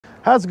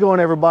How's it going,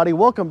 everybody?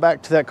 Welcome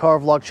back to that car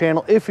vlog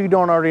channel. If you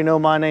don't already know,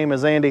 my name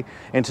is Andy,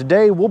 and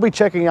today we'll be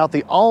checking out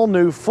the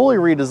all-new, fully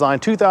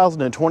redesigned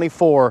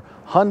 2024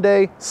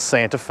 Hyundai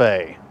Santa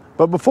Fe.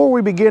 But before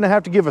we begin, I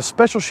have to give a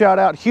special shout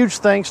out, huge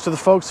thanks to the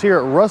folks here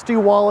at Rusty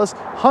Wallace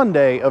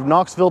Hyundai of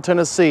Knoxville,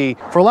 Tennessee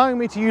for allowing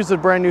me to use the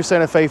brand new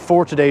Santa Fe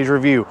for today's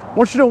review.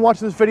 Once you're done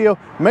watching this video,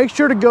 make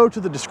sure to go to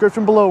the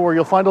description below where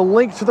you'll find a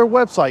link to their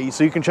website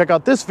so you can check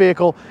out this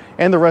vehicle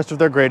and the rest of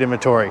their great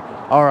inventory.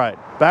 All right,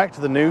 back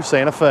to the new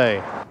Santa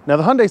Fe. Now,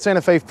 the Hyundai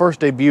Santa Fe first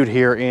debuted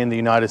here in the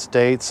United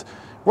States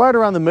right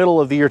around the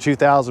middle of the year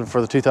 2000 for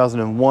the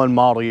 2001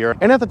 model year.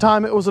 And at the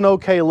time, it was an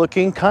okay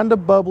looking, kind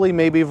of bubbly,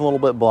 maybe even a little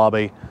bit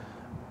blobby,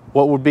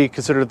 what would be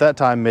considered at that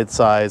time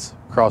mid-size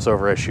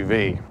crossover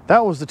SUV.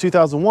 That was the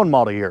 2001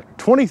 model year.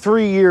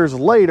 23 years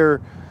later,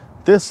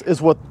 this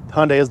is what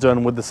Hyundai has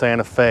done with the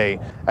Santa Fe.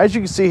 As you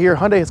can see here,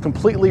 Hyundai has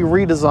completely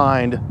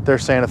redesigned their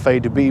Santa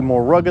Fe to be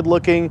more rugged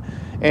looking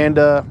and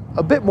a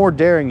bit more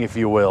daring, if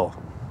you will.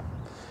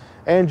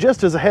 And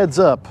just as a heads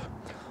up,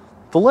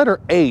 the letter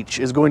H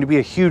is going to be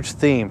a huge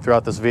theme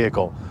throughout this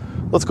vehicle.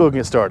 Let's go and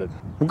get started.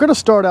 I'm going to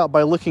start out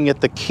by looking at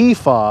the key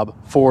fob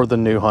for the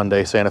new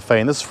Hyundai Santa Fe,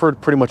 and this is for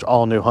pretty much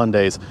all new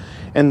Hyundais.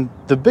 And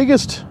the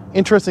biggest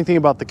interesting thing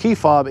about the key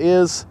fob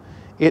is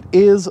it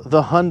is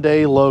the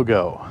Hyundai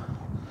logo.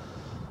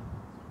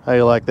 How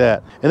you like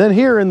that? And then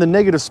here in the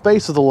negative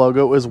space of the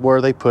logo is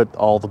where they put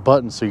all the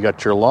buttons. So you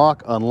got your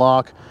lock,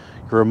 unlock,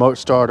 your remote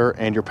starter,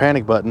 and your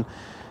panic button.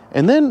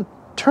 And then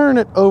turn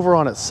it over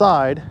on its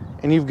side,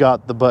 and you've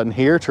got the button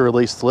here to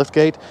release the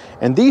liftgate,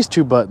 and these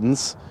two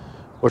buttons,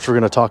 which we're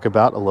going to talk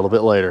about a little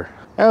bit later.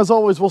 As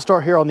always, we'll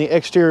start here on the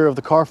exterior of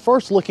the car,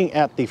 first looking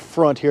at the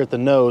front here at the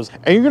nose,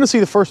 and you're going to see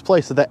the first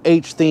place that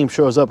H theme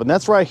shows up, and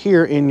that's right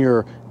here in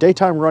your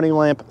daytime running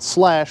lamp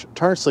 /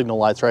 turn signal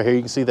lights right here.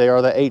 You can see they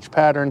are the H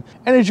pattern,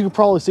 and as you can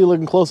probably see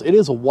looking close, it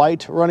is a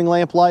white running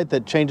lamp light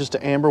that changes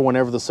to amber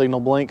whenever the signal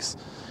blinks.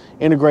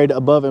 Integrated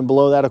above and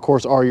below that, of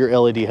course, are your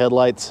LED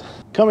headlights.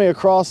 Coming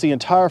across the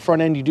entire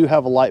front end, you do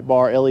have a light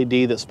bar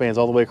LED that spans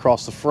all the way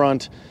across the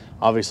front.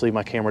 Obviously,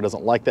 my camera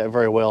doesn't like that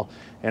very well.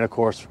 And of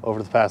course, over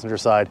to the passenger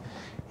side,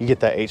 you get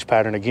that H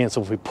pattern again.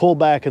 So if we pull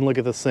back and look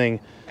at this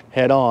thing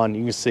head on,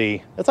 you can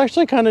see it's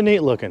actually kind of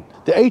neat looking.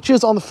 The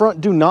H's on the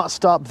front do not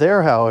stop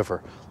there,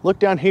 however. Look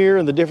down here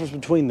and the difference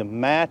between the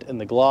matte and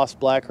the gloss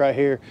black right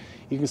here.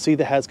 You can see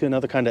that has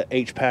another kind of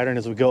H pattern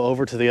as we go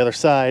over to the other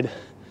side.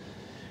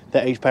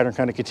 That H pattern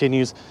kind of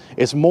continues.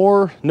 It's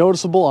more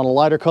noticeable on a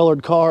lighter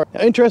colored car. Now,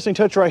 interesting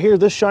touch right here,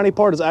 this shiny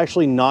part is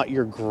actually not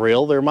your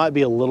grille. There might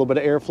be a little bit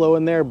of airflow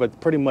in there,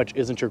 but pretty much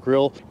isn't your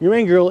grille. Your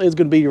main grille is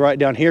going to be right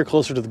down here,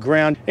 closer to the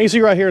ground. And you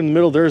see right here in the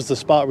middle, there's the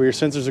spot where your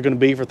sensors are going to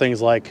be for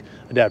things like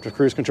adaptive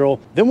cruise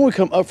control. Then when we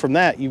come up from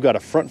that, you've got a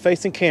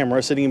front-facing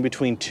camera sitting in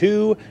between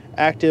two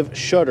active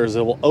shutters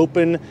that will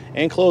open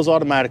and close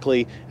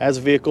automatically as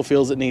the vehicle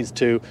feels it needs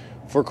to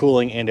for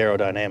cooling and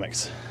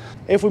aerodynamics.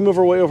 If we move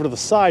our way over to the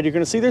side, you're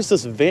going to see there's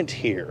this vent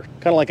here,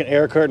 kind of like an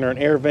air curtain or an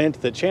air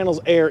vent that channels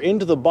air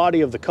into the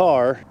body of the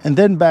car and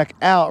then back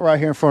out right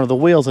here in front of the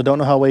wheels. I don't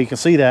know how well you can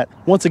see that.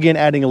 Once again,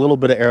 adding a little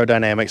bit of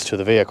aerodynamics to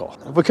the vehicle.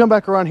 If we come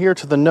back around here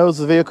to the nose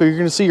of the vehicle, you're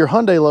going to see your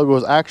Hyundai logo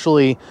is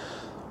actually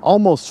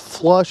almost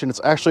flush, and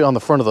it's actually on the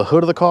front of the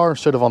hood of the car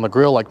instead of on the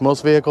grille like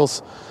most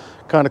vehicles.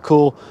 Kind of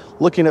cool.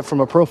 Looking at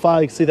from a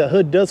profile, you can see that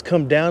hood does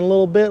come down a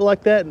little bit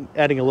like that,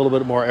 adding a little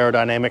bit more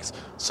aerodynamics.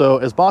 So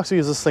as boxy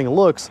as this thing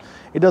looks,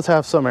 it does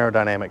have some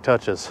aerodynamic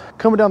touches.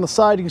 Coming down the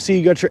side, you can see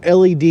you got your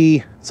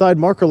LED side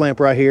marker lamp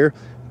right here,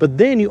 but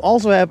then you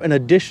also have an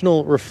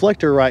additional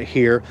reflector right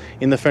here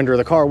in the fender of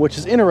the car, which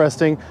is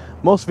interesting.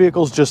 Most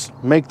vehicles just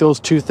make those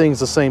two things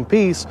the same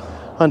piece.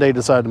 Hyundai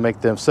decided to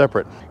make them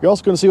separate. You're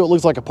also going to see what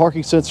looks like a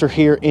parking sensor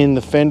here in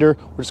the fender,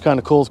 which is kind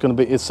of cool.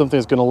 It's something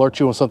that's going to alert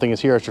you when something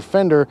is here at your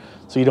fender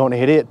so you don't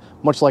hit it,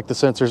 much like the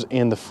sensors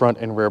in the front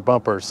and rear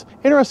bumpers.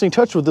 Interesting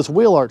touch with this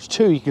wheel arch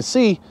too. You can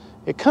see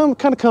it kind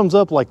of comes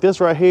up like this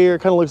right here.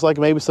 It kind of looks like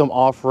maybe some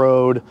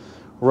off-road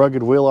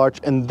rugged wheel arch,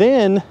 and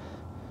then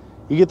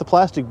you get the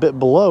plastic bit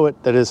below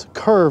it that is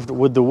curved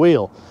with the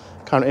wheel.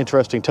 Kind of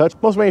interesting touch.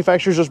 Most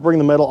manufacturers just bring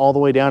the metal all the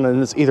way down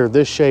and it's either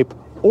this shape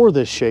or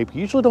this shape.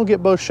 You usually don't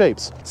get both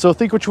shapes. So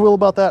think what you will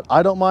about that.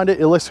 I don't mind it.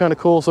 It looks kind of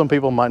cool. Some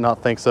people might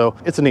not think so.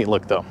 It's a neat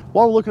look though.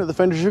 While we're looking at the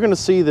fenders, you're going to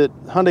see that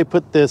Hyundai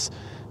put this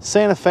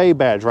Santa Fe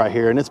badge right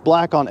here, and it's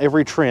black on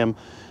every trim.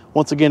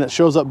 Once again, it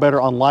shows up better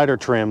on lighter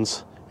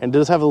trims, and it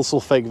does have a little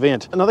fake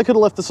vent. Now they could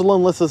have left this alone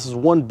unless this is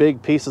one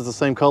big piece that's the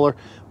same color,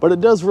 but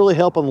it does really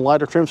help on the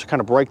lighter trims to kind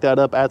of break that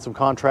up, add some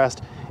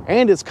contrast.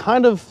 And it's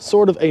kind of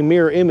sort of a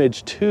mirror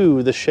image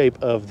to the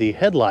shape of the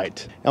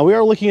headlight. Now we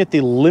are looking at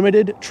the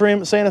limited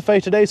trim Santa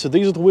Fe today, so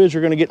these are the wheels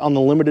you're going to get on the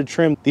limited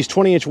trim. These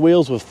 20-inch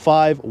wheels with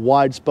 5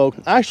 wide spoke.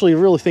 I actually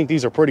really think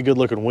these are pretty good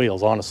looking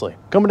wheels, honestly.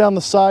 Coming down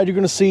the side, you're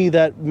going to see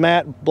that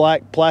matte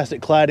black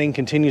plastic cladding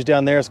continues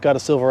down there. It's got a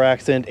silver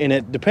accent in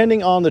it.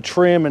 Depending on the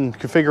trim and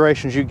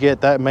configurations you get,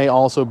 that may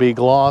also be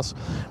gloss,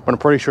 but I'm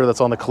pretty sure that's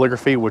on the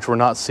calligraphy, which we're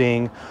not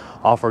seeing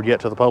offered yet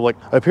to the public.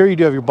 Up here you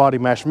do have your body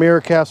matched mirror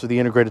caps with the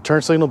integrated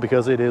turn signal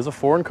because it is a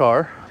foreign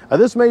car.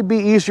 This may be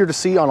easier to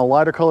see on a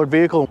lighter colored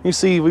vehicle. You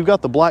see we've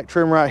got the black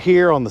trim right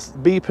here on the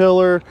B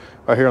pillar,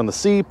 right here on the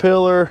C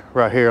pillar,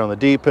 right here on the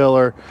D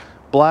pillar.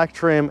 Black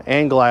trim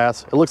and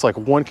glass. It looks like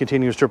one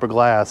continuous strip of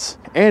glass,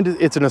 and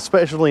it's an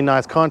especially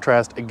nice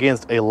contrast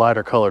against a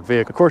lighter colored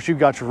vehicle. Of course, you've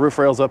got your roof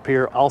rails up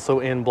here also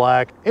in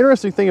black.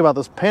 Interesting thing about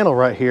this panel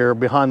right here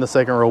behind the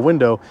second row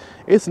window,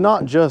 it's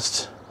not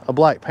just a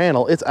black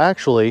panel, it's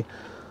actually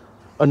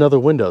another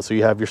window. So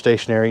you have your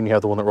stationary and you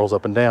have the one that rolls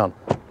up and down.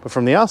 But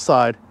from the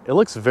outside, it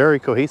looks very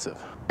cohesive.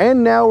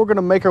 And now we're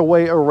gonna make our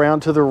way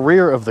around to the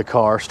rear of the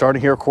car,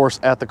 starting here, of course,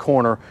 at the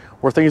corner,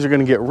 where things are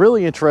gonna get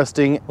really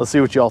interesting. Let's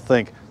see what y'all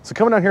think. So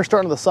coming down here,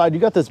 starting to the side, you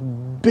got this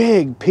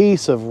big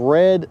piece of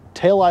red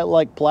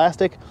taillight-like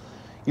plastic.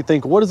 You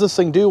think, what does this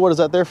thing do? What is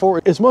that there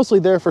for? It's mostly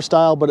there for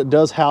style, but it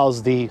does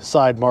house the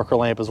side marker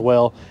lamp as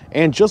well.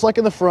 And just like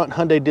in the front,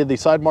 Hyundai did the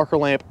side marker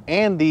lamp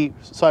and the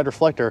side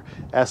reflector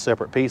as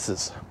separate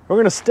pieces. We're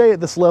gonna stay at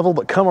this level,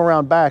 but come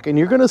around back, and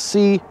you're gonna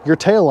see your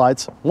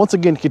taillights, once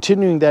again,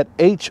 continuing that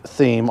H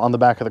theme on the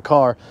back of the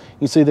car.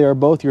 You see they are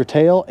both your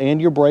tail and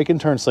your brake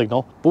and turn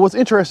signal. But what's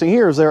interesting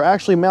here is they're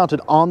actually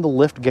mounted on the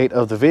lift gate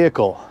of the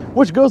vehicle,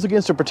 which goes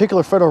against a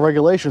particular federal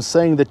regulation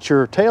saying that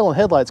your tail and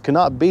headlights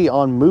cannot be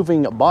on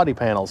moving body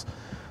panels.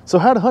 So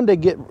how did Hyundai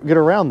get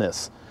around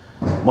this?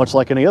 Much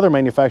like any other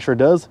manufacturer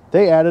does,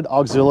 they added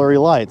auxiliary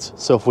lights.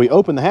 So if we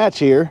open the hatch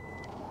here,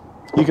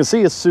 you can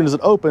see as soon as it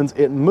opens,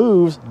 it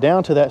moves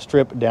down to that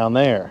strip down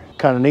there.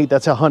 Kind of neat.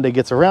 That's how Hyundai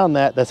gets around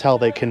that. That's how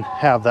they can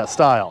have that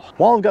style.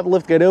 While I've got the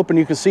lift gate open,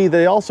 you can see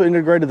they also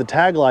integrated the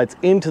tag lights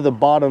into the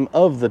bottom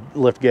of the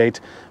lift gate,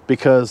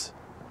 because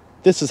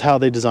this is how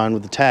they designed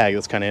with the tag.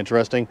 That's kind of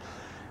interesting.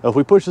 If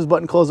we push this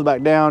button, close it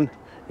back down,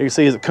 you can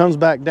see as it comes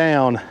back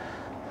down,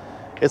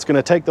 it's going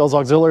to take those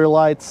auxiliary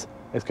lights,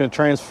 it's going to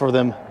transfer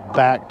them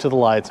back to the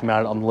lights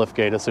mounted on the lift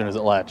gate as soon as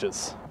it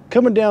latches.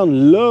 Coming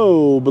down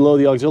low below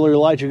the auxiliary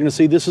lights, you're going to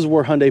see this is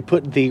where Hyundai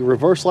put the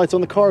reverse lights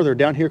on the car. They're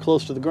down here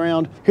close to the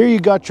ground. Here you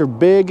got your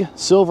big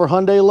silver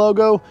Hyundai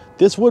logo.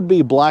 This would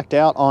be blacked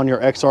out on your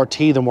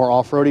XRT, the more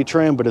off-roady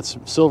trim, but it's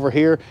silver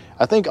here.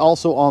 I think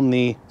also on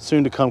the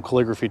soon-to-come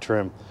calligraphy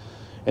trim.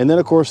 And then,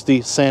 of course,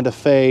 the Santa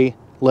Fe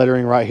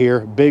lettering right here,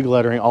 big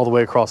lettering all the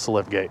way across the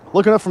lift gate.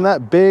 Looking up from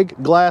that big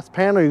glass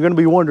panel, you're going to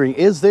be wondering,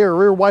 is there a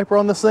rear wiper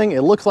on this thing?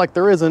 It looks like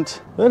there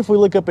isn't. Then if we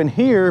look up in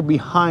here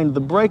behind the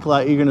brake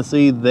light, you're going to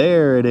see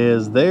there it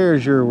is.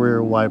 There's your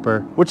rear wiper,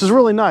 which is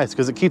really nice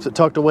because it keeps it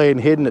tucked away and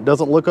hidden. It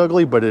doesn't look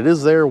ugly, but it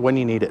is there when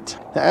you need it.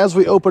 Now, as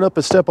we open up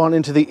and step on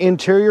into the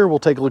interior, we'll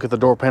take a look at the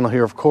door panel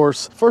here, of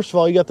course. First of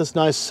all, you got this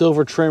nice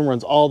silver trim,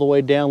 runs all the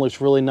way down,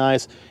 looks really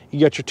nice. You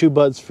got your two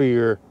buttons for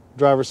your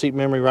driver's seat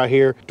memory right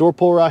here. Door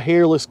pull right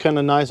here looks kind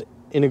of nice,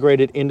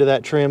 integrated into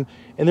that trim.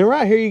 And then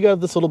right here you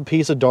got this little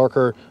piece of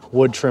darker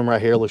wood trim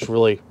right here. Looks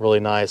really, really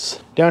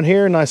nice. Down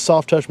here, nice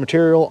soft touch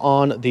material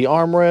on the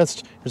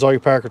armrest. There's all your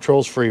power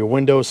controls for your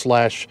window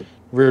slash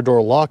rear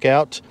door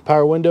lockout.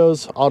 Power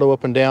windows, auto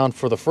up and down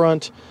for the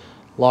front,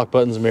 lock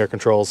buttons, mirror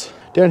controls.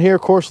 Down here,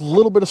 of course, a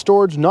little bit of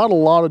storage, not a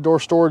lot of door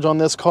storage on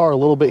this car, a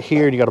little bit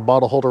here, and you got a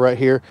bottle holder right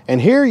here. And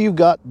here you've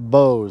got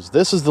Bose.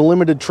 This is the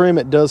limited trim.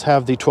 It does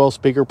have the 12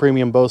 speaker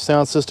premium Bose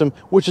sound system,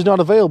 which is not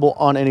available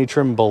on any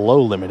trim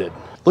below limited.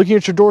 Looking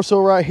at your door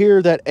sill right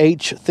here, that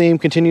H theme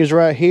continues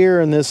right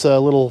here, and this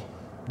little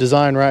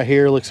design right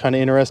here looks kind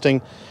of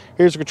interesting.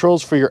 Here's the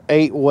controls for your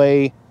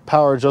 8-way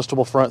power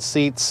adjustable front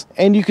seats.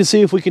 And you can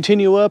see if we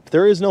continue up,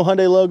 there is no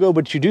Hyundai logo,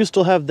 but you do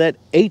still have that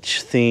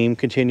H theme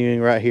continuing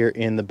right here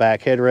in the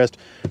back headrest.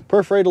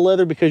 Perforated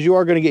leather because you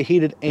are going to get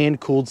heated and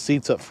cooled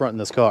seats up front in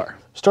this car.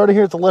 Starting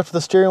here at the left of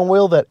the steering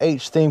wheel, that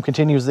H theme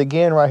continues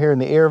again right here in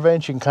the air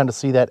vents. You can kind of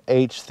see that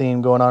H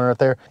theme going on right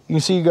there. You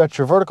can see you got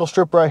your vertical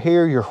strip right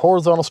here, your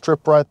horizontal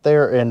strip right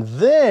there, and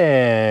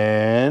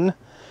then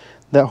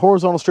that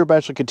horizontal strip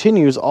actually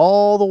continues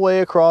all the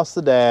way across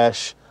the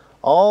dash,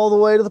 all the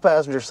way to the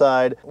passenger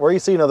side, where you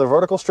see another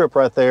vertical strip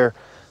right there,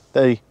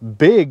 the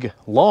big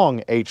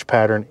long H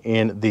pattern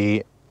in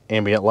the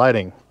ambient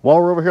lighting. While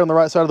we're over here on the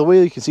right side of the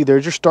wheel, you can see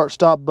there's your start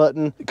stop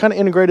button, kind of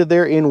integrated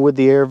there in with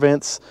the air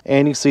vents,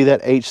 and you see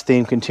that H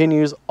theme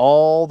continues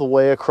all the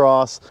way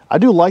across. I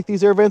do like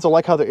these air vents. I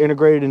like how they're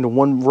integrated into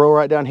one row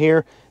right down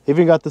here. They've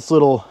even got this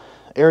little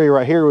area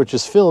right here which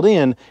is filled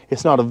in.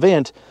 It's not a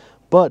vent,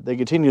 but they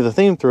continue the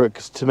theme through it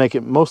to make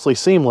it mostly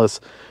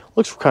seamless.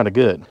 Looks kind of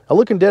good. Now,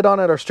 looking dead on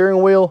at our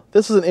steering wheel,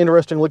 this is an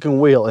interesting looking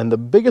wheel, and the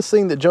biggest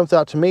thing that jumps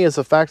out to me is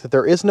the fact that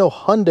there is no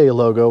Hyundai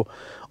logo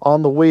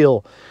on the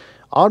wheel.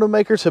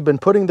 Automakers have been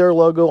putting their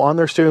logo on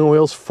their steering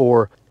wheels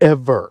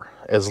forever,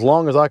 as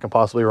long as I can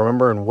possibly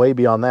remember, and way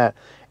beyond that.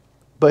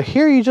 But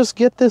here you just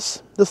get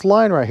this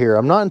line right here.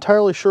 I'm not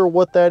entirely sure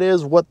what that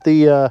is, what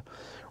the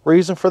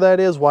reason for that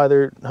is, why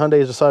Hyundai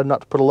has decided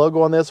not to put a logo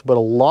on this, but a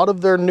lot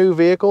of their new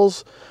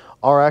vehicles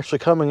are actually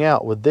coming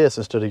out with this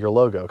instead of your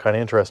logo. Kind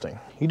of interesting.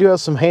 You do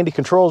have some handy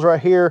controls right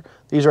here.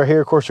 These right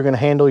here, of course, are going to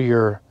handle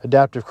your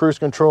adaptive cruise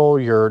control,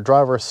 your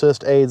driver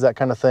assist aids, that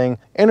kind of thing.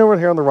 And over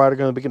here on the right are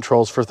going to be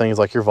controls for things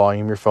like your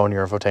volume, your phone,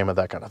 your infotainment,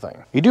 that kind of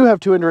thing. You do have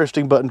two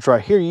interesting buttons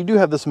right here. You do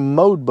have this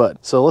mode button.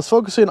 So let's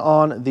focus in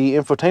on the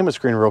infotainment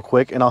screen real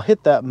quick, and I'll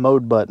hit that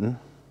mode button.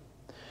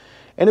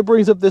 And it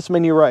brings up this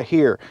menu right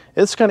here.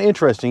 It's kind of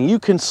interesting. You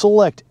can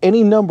select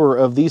any number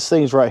of these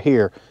things right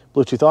here.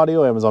 Bluetooth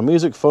audio, Amazon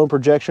Music, phone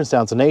projection,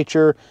 sounds of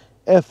nature,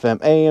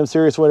 FM, AM,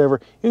 Sirius, whatever.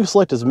 You can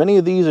select as many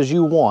of these as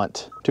you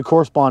want to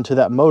correspond to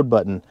that mode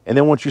button. And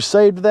then once you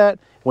saved that,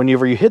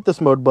 whenever you hit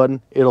this mode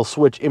button, it'll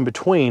switch in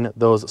between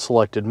those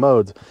selected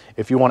modes.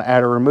 If you want to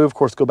add or remove, of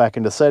course, go back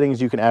into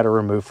settings. You can add or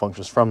remove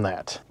functions from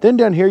that. Then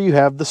down here, you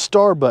have the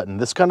star button.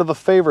 This is kind of a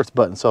favorites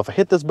button. So if I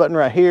hit this button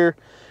right here,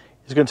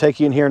 it's going to take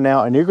you in here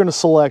now, and you're going to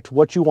select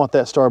what you want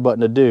that star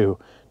button to do.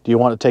 Do you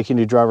want it to take you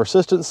to driver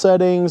assistance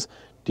settings?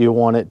 Do you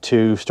want it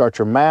to start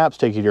your maps,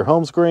 take you to your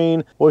home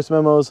screen, voice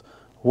memos,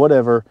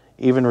 whatever,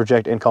 even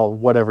reject and call,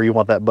 whatever you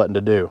want that button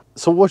to do.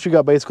 So what you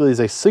got basically is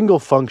a single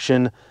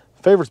function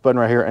favorites button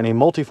right here and a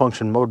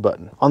multi-function mode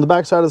button. On the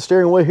back side of the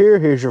steering wheel here,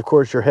 here's of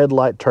course your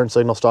headlight, turn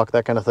signal stock,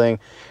 that kind of thing.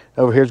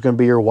 Over here is going to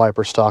be your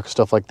wiper stock,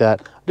 stuff like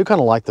that. I do kind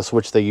of like the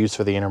switch they use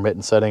for the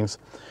intermittent settings.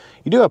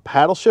 You do have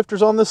paddle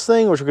shifters on this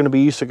thing, which are going to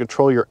be used to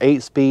control your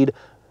 8-speed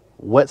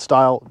wet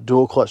style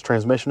dual clutch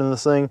transmission in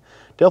this thing.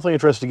 Definitely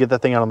interested to get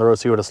that thing out on the road,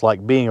 see what it's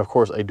like being, of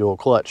course, a dual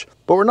clutch.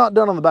 But we're not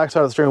done on the back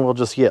side of the steering wheel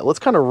just yet. Let's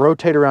kind of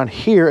rotate around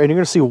here, and you're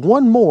going to see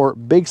one more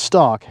big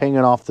stock hanging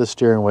off this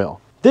steering wheel.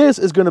 This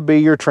is going to be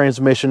your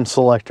transmission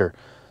selector.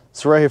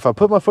 So right here, if I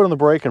put my foot on the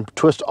brake and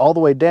twist all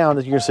the way down,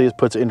 as you can see, it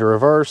puts it into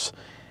reverse.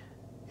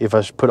 If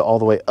I put it all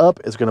the way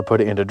up, it's going to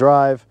put it into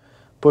drive.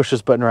 Push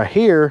this button right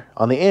here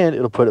on the end,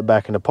 it'll put it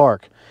back into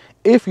park.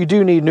 If you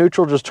do need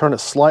neutral, just turn it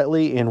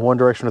slightly in one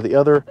direction or the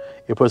other.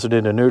 It puts it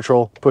into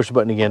neutral. Push the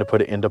button again to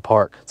put it into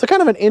park. So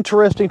kind of an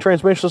interesting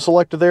transmission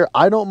selector there.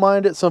 I don't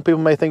mind it. Some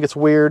people may think it's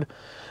weird,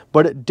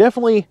 but it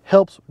definitely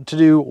helps to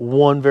do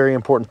one very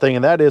important thing,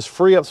 and that is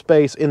free up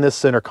space in this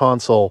center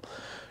console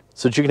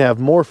so that you can have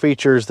more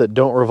features that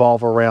don't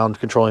revolve around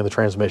controlling the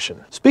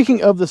transmission.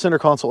 Speaking of the center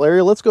console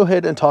area, let's go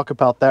ahead and talk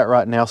about that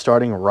right now,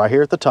 starting right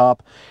here at the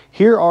top.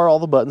 Here are all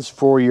the buttons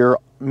for your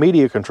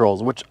media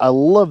controls, which I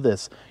love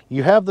this.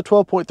 You have the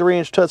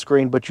 12.3-inch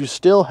touchscreen, but you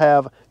still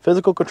have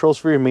physical controls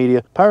for your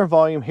media, power and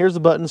volume. Here's the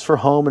buttons for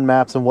home and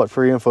maps and what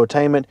for your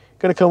infotainment.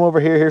 Gonna come over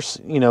here, here's,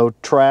 you know,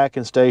 track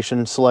and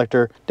station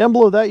selector. Down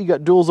below that, you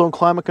got dual zone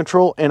climate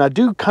control, and I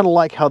do kind of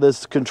like how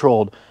this is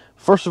controlled.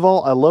 First of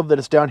all, I love that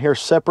it's down here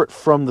separate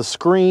from the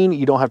screen.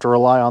 You don't have to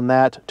rely on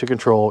that to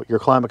control your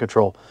climate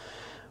control.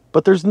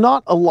 But there's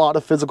not a lot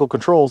of physical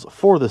controls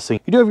for this thing.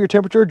 You do have your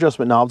temperature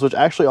adjustment knobs, which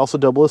actually also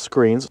double as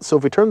screens. So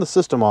if we turn the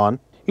system on,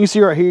 you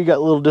see right here, you got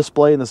a little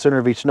display in the center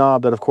of each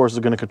knob that of course is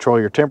going to control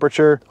your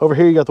temperature. Over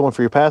here, you got the one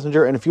for your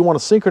passenger. And if you want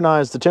to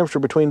synchronize the temperature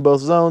between both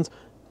zones,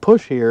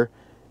 push here,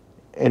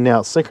 and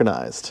now it's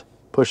synchronized.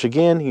 Push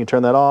again, you can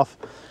turn that off.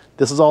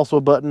 This is also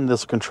a button.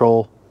 This will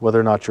control whether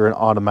or not you're an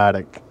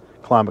automatic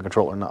climate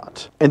control or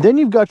not. And then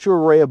you've got your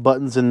array of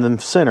buttons in the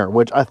center,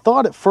 which I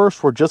thought at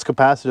first were just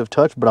capacitive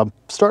touch, but I'm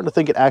starting to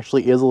think it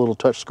actually is a little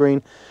touch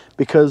screen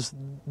because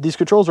these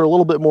controls are a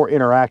little bit more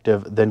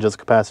interactive than just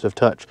capacitive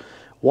touch.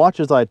 Watch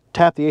as I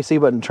tap the AC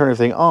button and turn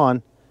everything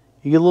on,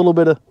 you get a little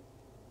bit of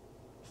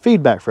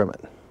feedback from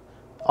it.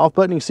 Off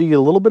button, you see you get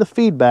a little bit of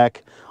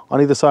feedback on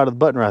either side of the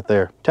button right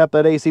there. Tap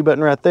that AC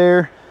button right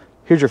there.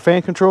 Here's your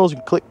fan controls. You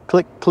can click,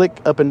 click,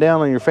 click up and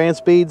down on your fan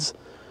speeds.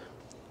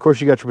 Of course,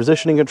 you got your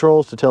positioning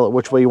controls to tell it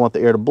which way you want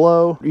the air to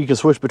blow. You can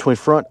switch between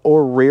front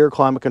or rear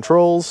climate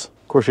controls.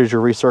 Of course, here's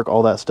your recirc,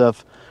 all that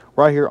stuff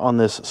right here on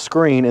this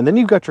screen. And then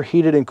you've got your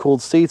heated and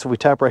cooled seats. If we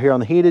tap right here on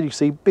the heated, you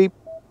see beep,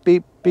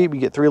 beep, beep. You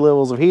get 3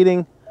 levels of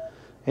heating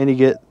and you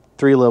get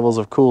 3 levels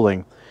of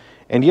cooling.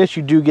 And yes,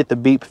 you do get the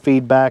beep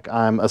feedback.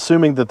 I'm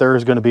assuming that there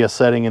is going to be a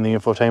setting in the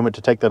infotainment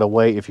to take that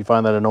away if you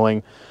find that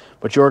annoying,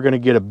 but you're going to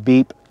get a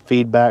beep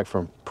feedback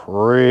from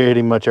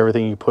pretty much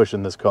everything you push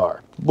in this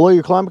car. Below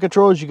your climate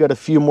controls, you got a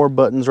few more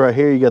buttons right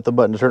here. You got the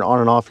button to turn on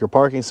and off your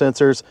parking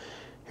sensors.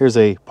 Here's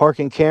a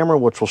parking camera,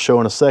 which we'll show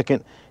in a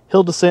second.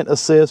 Hill descent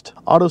assist,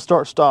 auto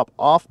start stop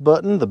off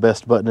button, the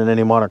best button in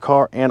any modern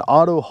car, and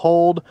auto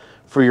hold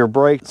for your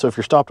brake. So if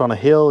you're stopped on a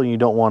hill and you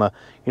don't want to,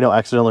 you know,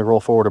 accidentally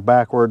roll forward or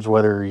backwards,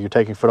 whether you're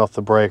taking foot off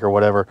the brake or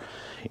whatever,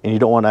 and you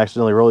don't want to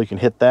accidentally roll, you can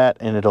hit that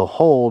and it'll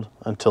hold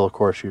until, of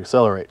course, you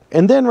accelerate.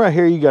 And then right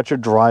here, you got your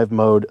drive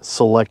mode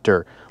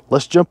selector.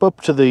 Let's jump up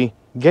to the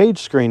gauge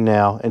screen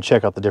now and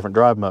check out the different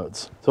drive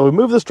modes. So we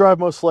move this drive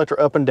mode selector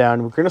up and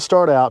down. We're going to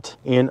start out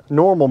in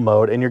normal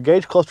mode, and your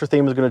gauge cluster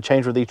theme is going to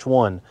change with each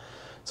one.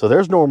 So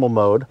there's normal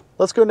mode.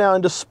 Let's go now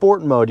into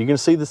sport mode. You're going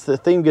to see this, the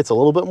theme gets a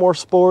little bit more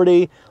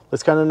sporty.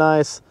 Looks kind of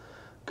nice.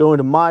 Go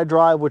into my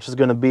drive, which is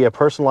going to be a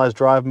personalized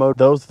drive mode.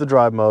 Those are the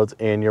drive modes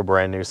in your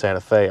brand new Santa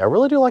Fe. I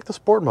really do like the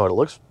sport mode. It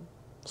looks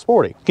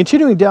sporty.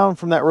 Continuing down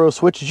from that row of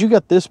switches, you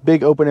got this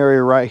big open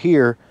area right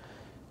here,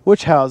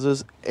 which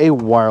houses a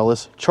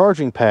wireless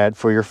charging pad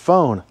for your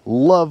phone.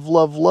 Love,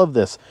 love, love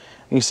this.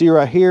 You can see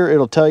right here,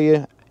 it'll tell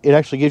you, it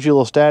actually gives you a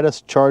little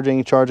status, charging,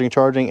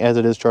 as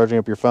it is charging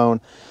up your phone.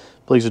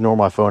 Please ignore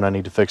my phone, I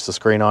need to fix the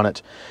screen on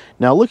it.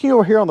 Now looking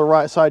over here on the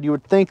right side, you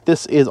would think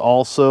this is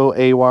also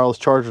a wireless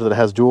charger that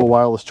has dual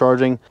wireless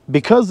charging.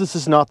 Because this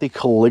is not the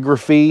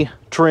calligraphy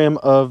trim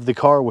of the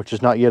car, which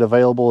is not yet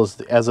available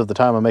as of the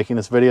time I'm making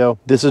this video,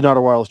 this is not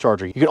a wireless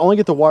charger. You can only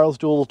get the wireless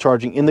dual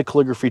charging in the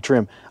calligraphy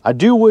trim. I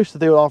do wish that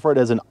they would offer it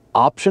as an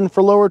option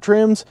for lower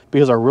trims,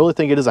 because I really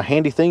think it is a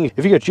handy thing.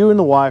 If you got you and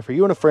the wife, or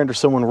you and a friend, or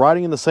someone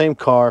riding in the same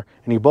car,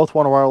 and you both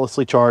want to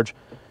wirelessly charge,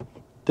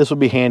 this would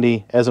be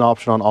handy as an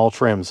option on all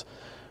trims.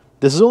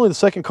 This is only the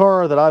second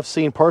car that I've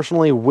seen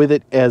personally with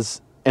it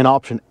as an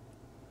option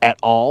at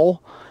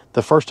all.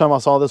 The first time I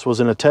saw this was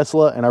in a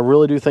Tesla, and I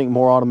really do think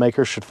more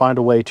automakers should find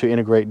a way to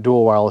integrate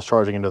dual wireless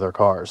charging into their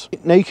cars.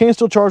 Now you can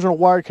still charge on a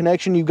wired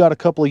connection. You've got a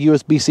couple of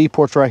USB-C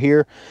ports right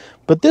here,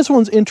 but this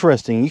one's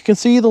interesting. You can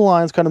see the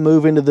lines kind of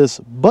move into this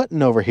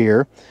button over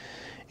here.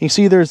 You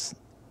see there's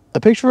a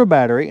picture of a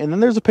battery, and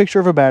then there's a picture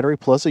of a battery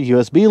plus a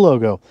USB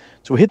logo.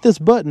 So we hit this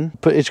button,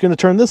 but it's going to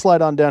turn this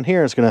light on down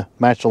here. It's going to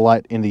match the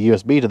light in the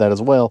USB to that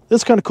as well.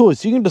 This is kind of cool.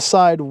 So you can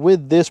decide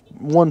with this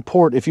one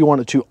port if you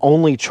want it to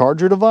only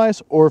charge your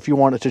device, or if you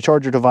want it to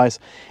charge your device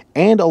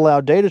and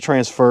allow data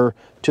transfer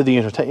to the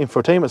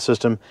infotainment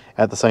system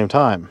at the same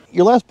time.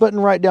 Your last button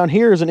right down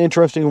here is an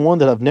interesting one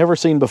that I've never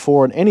seen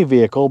before in any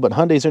vehicle, but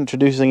Hyundai's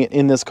introducing it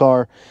in this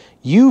car.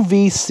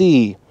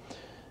 UVC.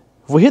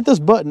 If we hit this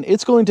button,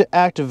 it's going to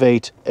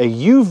activate a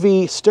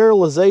UV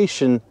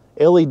sterilization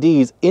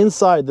LEDs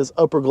inside this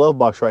upper glove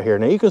box right here.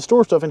 Now you can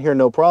store stuff in here,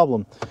 no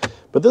problem,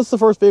 but this is the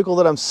first vehicle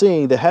that I'm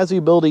seeing that has the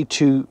ability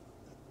to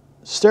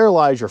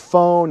sterilize your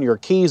phone, your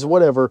keys,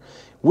 whatever,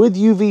 with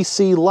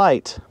UVC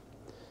light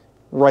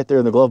right there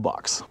in the glove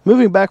box.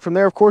 Moving back from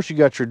there, of course, you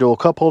got your dual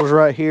cup holders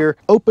right here.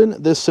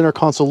 Open this center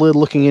console lid.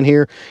 Looking in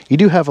here, you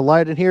do have a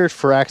light in here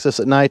for access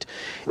at night,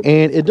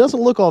 and it doesn't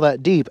look all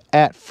that deep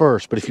at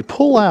first, but if you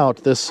pull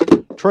out this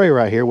tray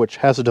right here, which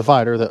has a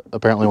divider that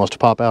apparently wants to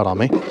pop out on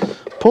me,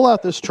 pull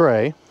out this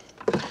tray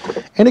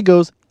and it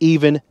goes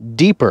even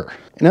deeper.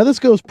 Now this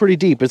goes pretty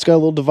deep. It's got a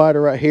little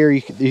divider right here.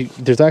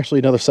 There's actually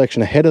another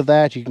section ahead of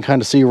that. You can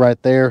kind of see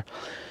right there.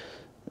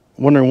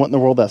 Wondering what in the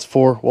world that's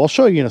for? Well, I'll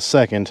show you in a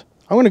second.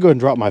 I'm going to go ahead and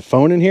drop my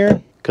phone in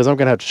here because I'm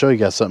going to have to show you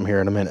guys something here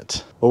in a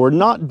minute. Well, we're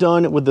not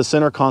done with the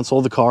center console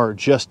of the car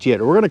just yet.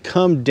 We're going to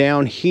come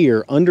down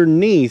here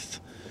underneath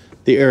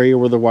the area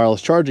where the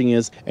wireless charging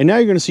is. And now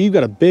you're going to see you've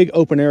got a big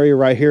open area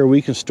right here where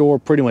you can store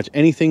pretty much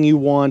anything you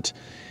want,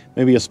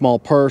 maybe a small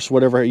purse,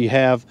 whatever you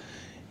have.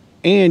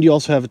 And you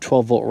also have a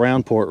 12-volt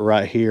round port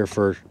right here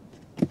for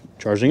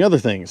charging other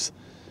things.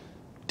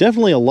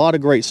 Definitely a lot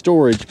of great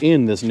storage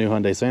in this new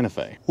Hyundai Santa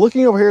Fe.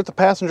 Looking over here at the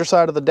passenger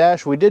side of the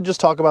dash, we did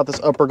just talk about this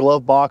upper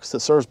glove box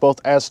that serves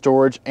both as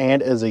storage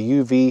and as a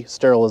UV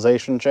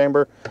sterilization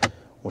chamber,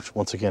 which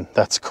once again,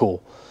 that's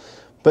cool.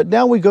 But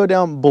now we go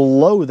down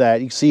below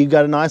that. You see you've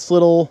got a nice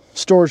little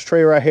storage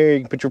tray right here. You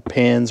can put your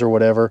pens or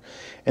whatever.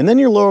 And then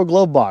your lower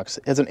glove box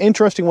has an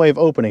interesting way of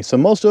opening. So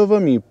most of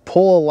them, you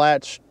pull a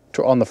latch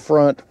on the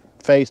front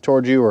face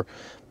towards you or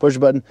push a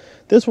button.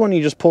 This one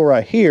you just pull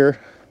right here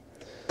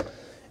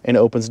and it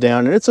opens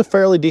down, and it's a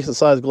fairly decent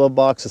sized glove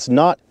box. It's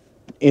not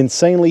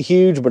insanely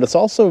huge, but it's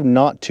also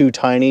not too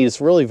tiny. It's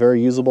really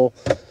very usable.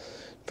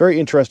 Very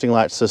interesting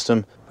latch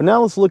system. But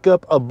now let's look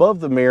up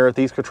above the mirror at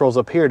these controls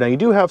up here. Now you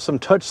do have some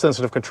touch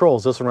sensitive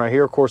controls. This one right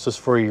here, of course, is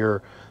for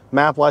your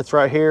map lights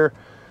right here.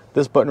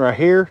 This button right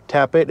here,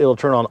 tap it, it'll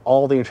turn on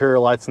all the interior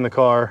lights in the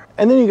car.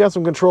 And then you got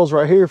some controls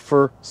right here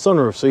for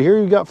sunroof. So here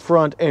you got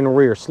front and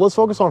rear. So let's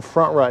focus on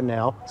front right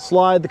now.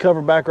 Slide the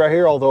cover back right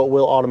here, although it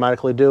will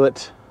automatically do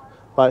it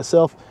by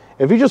itself.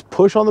 If you just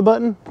push on the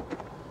button,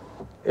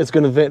 it's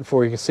going to vent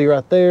for you. You can see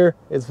right there,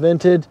 it's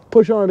vented.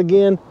 Push on it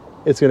again,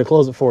 it's going to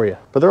close it for you.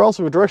 But they're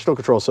also a directional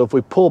control. So if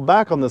we pull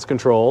back on this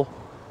control,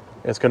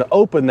 it's going to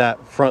open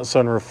that front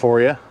sunroof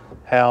for you.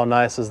 How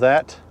nice is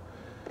that?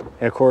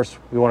 And of course,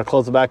 you want to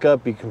close it back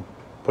up, you can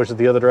push it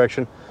the other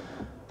direction.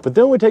 But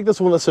then we take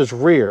this one that says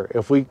rear.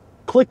 If we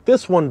click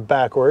this one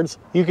backwards,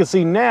 you can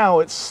see now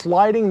it's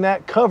sliding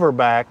that cover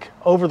back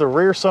over the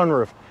rear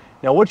sunroof.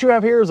 Now what you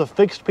have here is a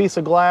fixed piece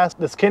of glass.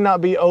 This cannot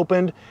be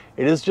opened.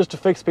 It is just a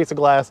fixed piece of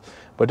glass,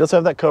 but it does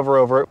have that cover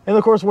over it. And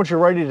of course, once you're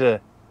ready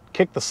to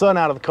kick the sun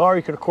out of the car,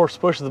 you can of course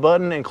push the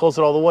button and close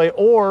it all the way,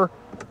 or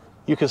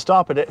you can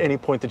stop it at any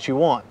point that you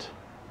want.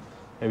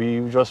 Maybe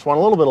you just want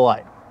a little bit of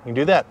light. You can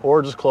do that,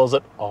 or just close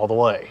it all the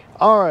way.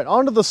 All right,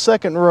 on to the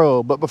second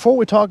row. But before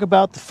we talk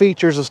about the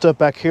features and stuff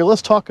back here,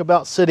 let's talk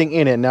about sitting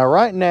in it. Now,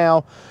 right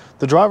now,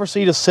 the driver's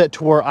seat is set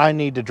to where I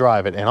need to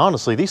drive it. And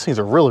honestly, these things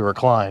are really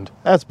reclined.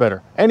 That's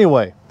better.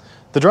 Anyway,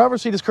 the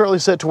driver's seat is currently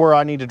set to where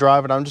I need to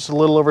drive it. I'm just a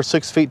little over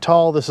 6 feet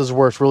tall. This is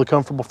where it's really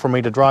comfortable for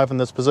me to drive in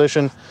this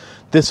position.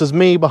 This is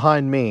me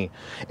behind me.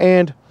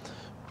 And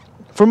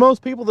for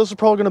most people, this is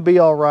probably going to be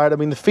all right. I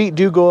mean, the feet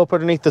do go up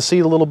underneath the seat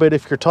a little bit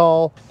if you're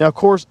tall. Now, of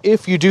course,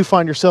 if you do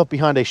find yourself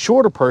behind a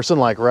shorter person,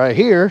 like right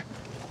here,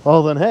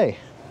 well then, hey,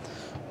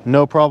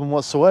 no problem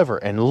whatsoever.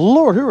 And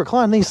Lord, who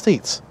reclined these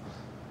seats?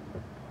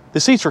 The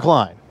seats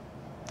recline.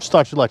 Just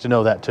thought you'd like to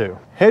know that too.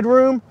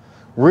 Headroom,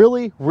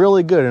 really,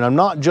 really good. And I'm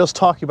not just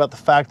talking about the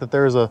fact that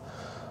there's a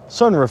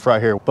sunroof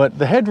right here, but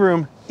the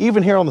headroom,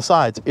 even here on the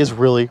sides, is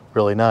really,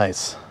 really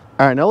nice.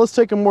 All right, now let's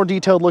take a more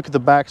detailed look at the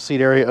back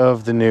seat area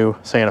of the new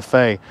Santa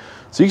Fe.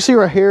 So you can see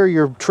right here,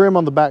 your trim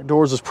on the back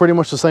doors is pretty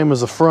much the same as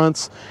the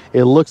fronts.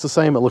 It looks the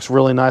same, it looks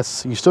really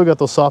nice. You still got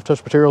those soft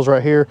touch materials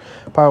right here,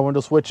 power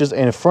window switches,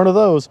 and in front of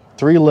those,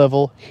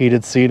 3-level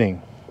heated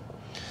seating.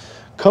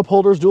 Cup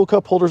holders, dual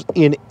cup holders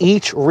in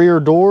each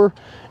rear door.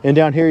 And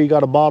down here, you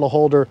got a bottle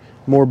holder,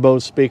 more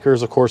Bose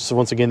speakers, of course,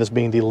 once again, this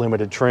being the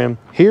limited trim.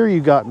 Here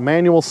you got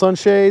manual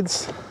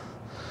sunshades.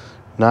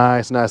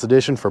 Nice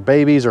addition for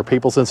babies or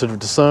people sensitive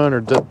to sun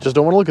or just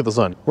don't want to look at the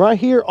sun. Right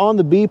here on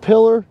the B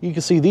pillar, you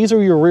can see these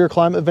are your rear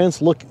climate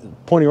vents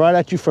pointing right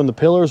at you from the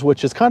pillars,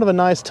 which is kind of a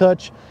nice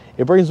touch.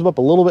 It brings them up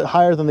a little bit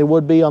higher than they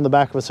would be on the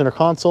back of a center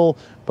console,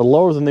 but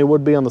lower than they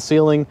would be on the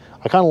ceiling.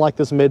 I kind of like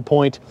this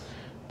midpoint.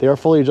 They are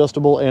fully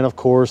adjustable, and of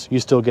course, you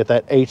still get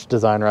that H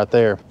design right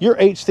there. Your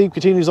H theme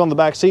continues on the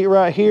back seat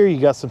right here. You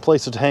got some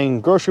places to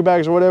hang grocery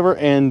bags or whatever,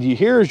 and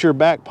here's your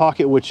back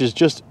pocket, which is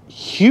just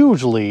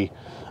hugely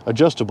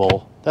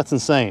adjustable. That's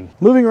insane.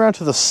 Moving around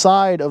to the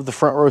side of the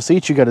front row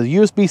seats, you got a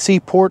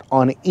USB-C port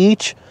on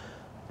each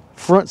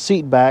front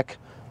seat back,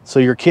 so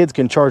your kids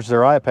can charge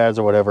their iPads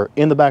or whatever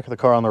in the back of the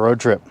car on the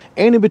road trip.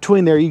 And in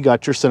between there, you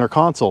got your center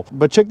console.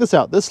 But check this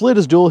out, this lid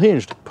is dual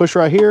hinged. Push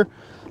right here,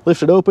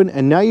 lift it open,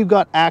 and now you've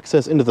got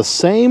access into the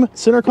same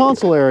center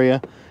console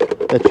area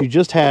that you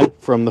just had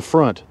from the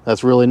front.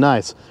 That's really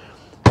nice.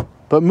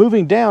 But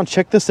moving down,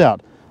 check this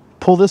out.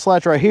 Pull this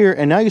latch right here,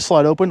 and now you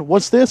slide open.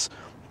 What's this?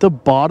 The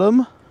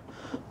bottom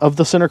of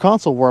the center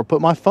console where I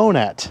put my phone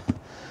at.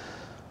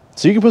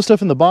 So you can put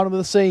stuff in the bottom of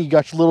the thing. You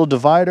got your little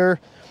divider,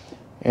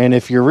 and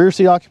if your rear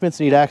seat occupants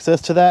need access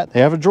to that,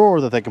 they have a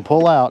drawer that they can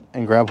pull out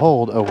and grab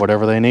hold of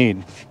whatever they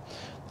need.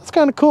 That's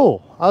kind of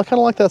cool. I kind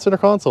of like that center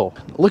console.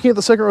 Looking at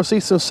the second row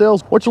seats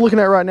themselves, what you're looking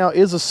at right now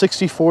is a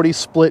 60-40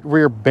 split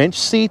rear bench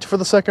seat for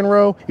the second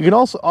row. You can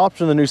also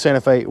option the new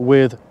Santa Fe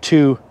with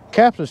 2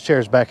 captain's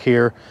chairs back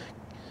here.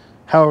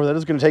 However, that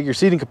is going to take your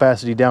seating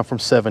capacity down from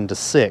 7 to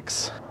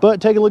 6. But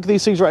take a look at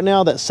these seats right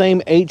now. That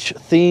same H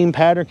theme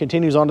pattern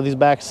continues onto these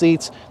back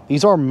seats.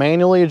 These are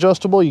manually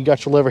adjustable. You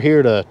got your lever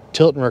here to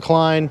tilt and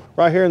recline.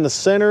 Right here in the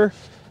center,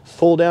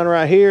 pull down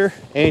right here,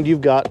 and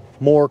you've got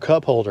more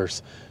cup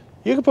holders.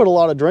 You can put a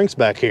lot of drinks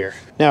back here.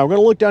 Now, we're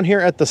going to look down here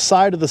at the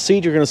side of the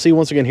seat. You're going to see,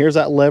 once again, here's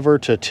that lever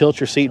to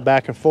tilt your seat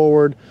back and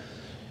forward.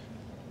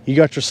 You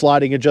got your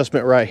sliding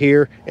adjustment right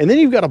here. And then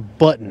you've got a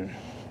button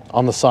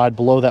on the side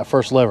below that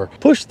first lever.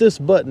 Push this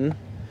button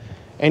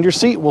and your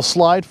seat will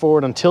slide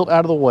forward and tilt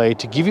out of the way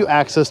to give you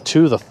access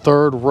to the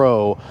third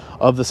row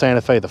of the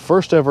Santa Fe, the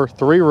first ever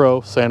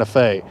 3-row Santa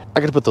Fe. I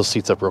gotta put those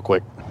seats up real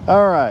quick.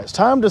 All right, it's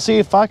time to see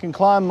if I can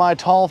climb my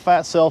tall,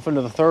 fat self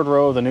into the third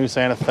row of the new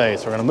Santa Fe.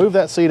 So we're gonna move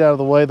that seat out of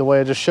the way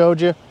I just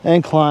showed you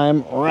and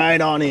climb right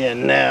on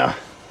in now.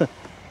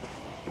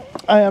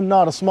 I am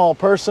not a small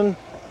person,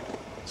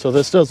 so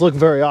this does look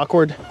very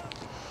awkward.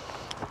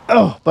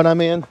 Oh, but I'm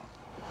in.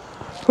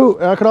 Ooh,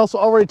 and I can also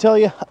already tell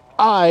you,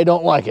 I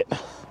don't like it.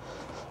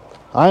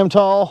 I am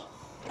tall.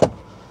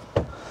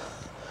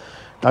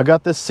 I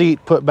got this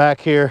seat put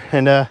back here,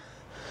 and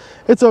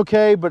it's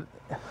okay, but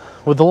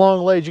with the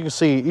long legs,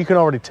 you can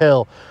already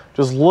tell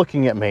just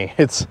looking at me,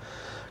 it's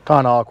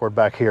kind of awkward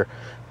back here.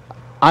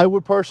 I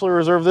would personally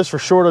reserve this for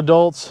short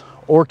adults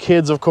or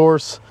kids, of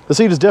course. The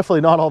seat is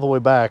definitely not all the way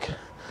back.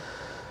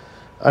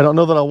 I don't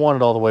know that I want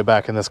it all the way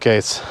back in this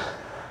case.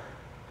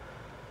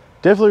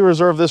 Definitely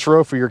reserve this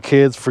row for your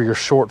kids, for your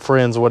short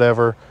friends,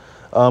 whatever.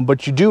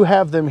 But you do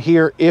have them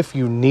here if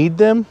you need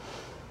them.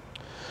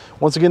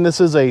 Once again,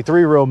 this is a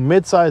 3-row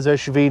mid-size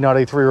SUV, not a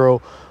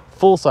 3-row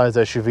full-size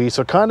SUV.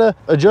 So kind of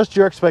adjust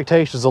your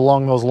expectations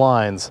along those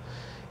lines.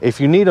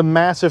 If you need a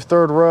massive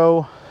third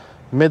row,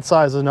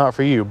 mid-size is not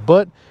for you.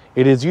 But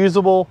it is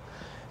usable,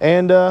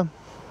 and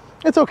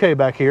it's okay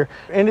back here.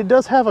 And it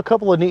does have a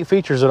couple of neat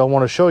features that I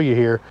want to show you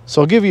here.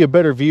 So I'll give you a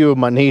better view of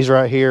my knees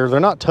right here. They're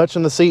not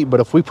touching the seat, but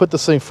if we put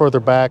this thing further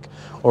back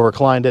or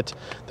reclined it,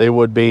 they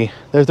would be.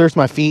 There's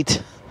my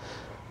feet.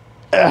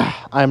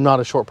 I am not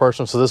a short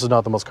person, so this is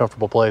not the most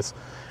comfortable place.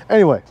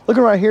 Anyway,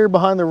 looking right here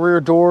behind the rear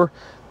door,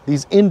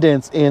 these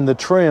indents in the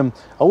trim.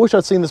 I wish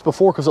I'd seen this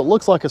before because it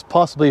looks like it's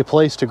possibly a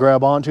place to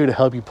grab onto to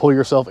help you pull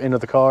yourself into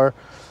the car,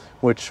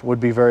 which would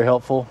be very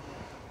helpful.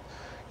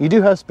 You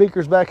do have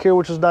speakers back here,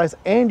 which is nice,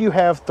 and you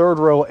have third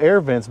row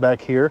air vents back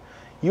here,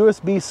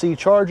 USB-C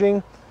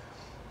charging,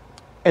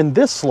 and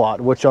this slot,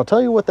 which I'll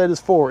tell you what that is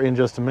for in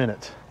just a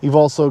minute. You've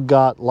also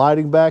got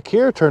lighting back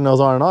here, turn those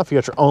on and off. You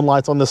got your own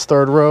lights on this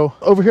third row.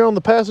 Over here on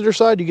the passenger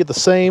side, you get the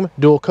same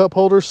dual cup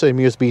holders, same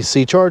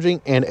USB-C charging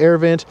and air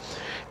vent.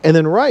 And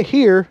then right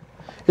here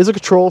is a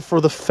control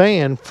for the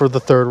fan for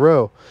the third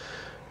row.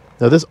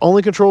 Now this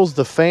only controls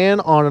the fan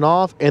on and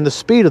off and the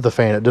speed of the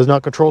fan. It does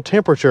not control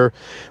temperature,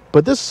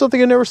 but this is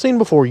something I've never seen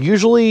before.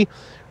 Usually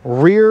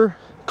rear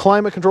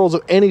climate controls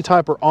of any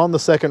type are on the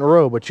second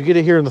row, but you get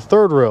it here in the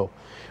third row.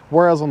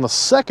 Whereas on the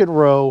second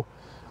row,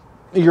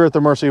 you're at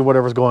the mercy of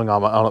whatever's going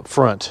on up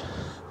front.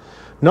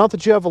 Not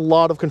that you have a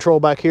lot of control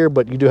back here,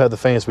 but you do have the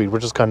fan speed,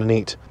 which is kind of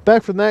neat.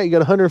 Back from that, you got a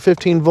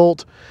 115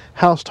 volt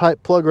house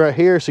type plug right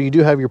here, so you do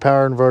have your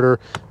power inverter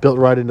built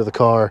right into the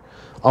car.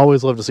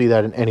 Always love to see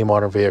that in any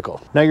modern vehicle.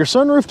 Now, your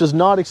sunroof does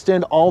not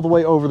extend all the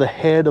way over the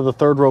head of the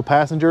third row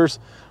passengers,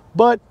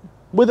 but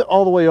with it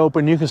all the way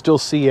open, you can still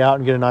see out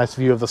and get a nice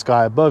view of the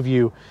sky above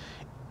you,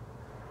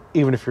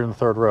 even if you're in the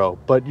third row.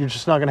 But you're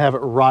just not going to have it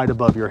right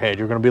above your head.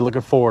 You're going to be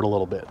looking forward a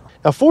little bit.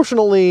 Now,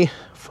 fortunately,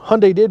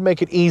 Hyundai did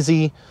make it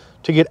easy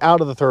to get out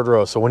of the third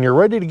row. So when you're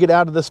ready to get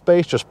out of this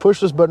space, just push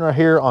this button right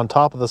here on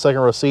top of the second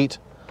row seat,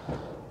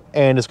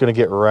 and it's going to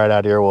get right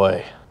out of your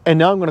way. And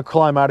now I'm going to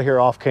climb out of here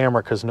off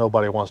camera because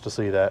nobody wants to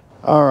see that.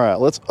 All right,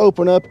 let's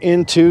open up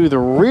into the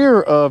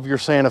rear of your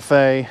Santa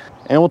Fe,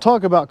 and we'll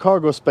talk about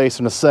cargo space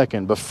in a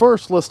second. But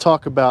first, let's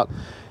talk about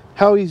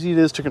how easy it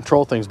is to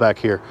control things back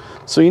here.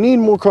 So you need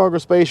more cargo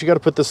space. You got to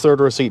put this third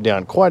row seat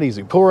down. Quite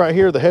easy. Pull right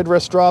here, the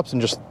headrest drops,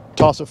 and just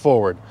toss it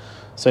forward.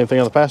 Same thing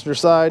on the passenger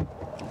side.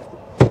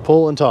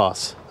 Pull and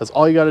toss. That's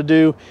all you got to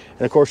do.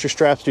 And of course, your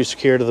straps do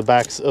secure to the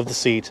backs of the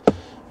seat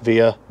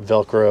via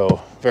Velcro.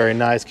 Very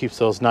nice, keeps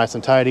those nice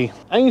and tidy.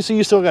 And you see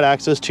you still got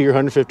access to your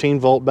 115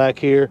 volt back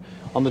here.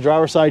 On the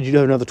driver's side, you do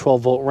have another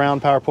 12 volt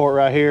round power port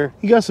right here.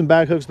 You got some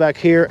back hooks back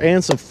here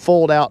and some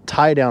fold out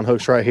tie down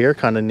hooks right here.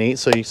 Kind of neat.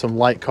 So you some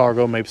light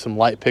cargo, maybe some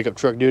light pickup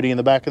truck duty in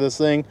the back of this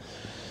thing.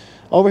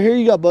 Over here,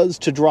 you got buttons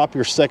to drop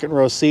your second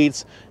row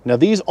seats. Now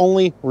these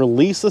only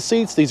release the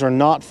seats. These are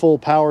not full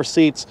power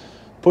seats.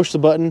 Push the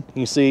button,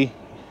 you see,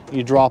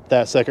 you drop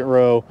that second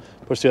row,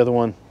 push the other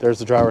one, there's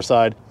the driver's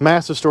side.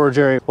 Massive storage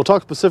area. We'll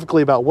talk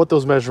specifically about what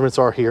those measurements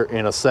are here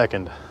in a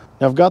second.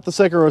 Now I've got the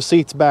second row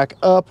seats back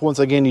up. Once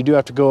again, you do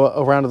have to go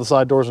around to the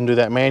side doors and do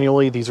that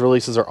manually. These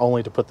releases are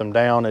only to put them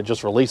down. It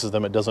just releases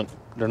them.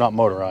 They're not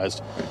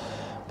motorized.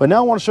 But now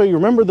I want to show you,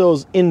 remember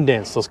those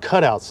indents, those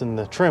cutouts in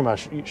the trim I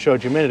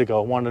showed you a minute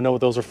ago? I wanted to know what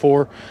those are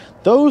for.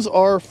 Those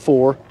are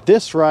for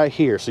this right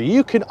here. So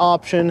you can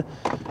option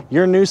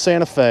your new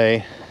Santa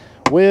Fe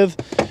with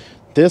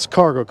this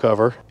cargo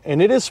cover,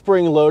 and it is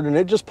spring loaded, and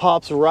it just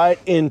pops right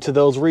into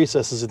those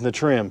recesses in the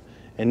trim.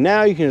 And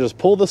now you can just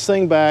pull this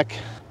thing back.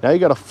 Now you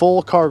got a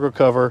full cargo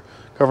cover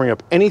covering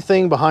up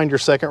anything behind your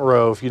second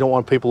row if you don't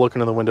want people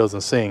looking in the windows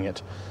and seeing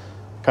it.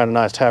 Kind of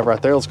nice to have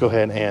right there. Let's go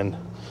ahead and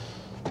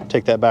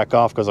take that back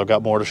off because I've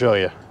got more to show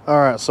you. All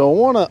right, so I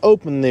want to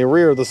open the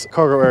rear of this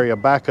cargo area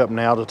back up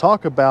now to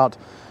talk about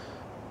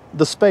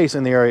the space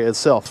in the area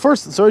itself.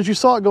 First, so as you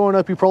saw it going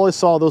up, you probably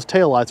saw those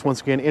taillights once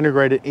again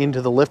integrated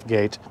into the lift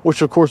gate,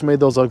 which of course made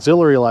those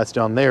auxiliary lights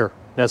down there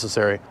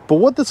necessary. But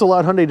what this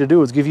allowed Hyundai to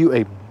do is give you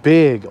a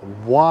big,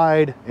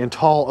 wide, and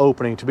tall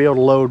opening to be able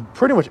to load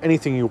pretty much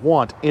anything you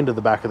want into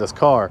the back of this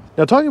car.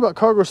 Now, talking about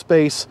cargo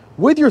space,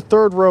 with your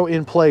third row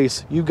in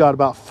place, you've got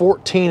about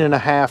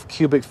 14.5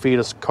 cubic feet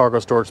of cargo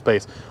storage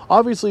space.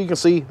 Obviously, you can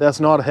see that's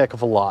not a heck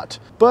of a lot,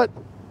 but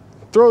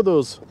throw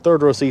those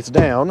third row seats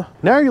down.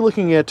 Now you're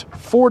looking at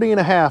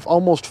 40.5,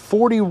 almost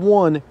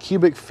 41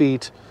 cubic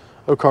feet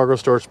of cargo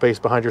storage space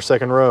behind your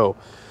second row.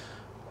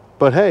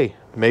 But hey,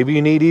 maybe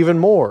you need even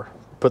more.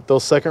 Put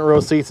those second row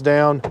seats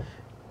down,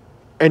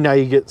 and now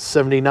you get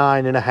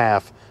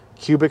 79.5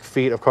 cubic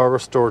feet of cargo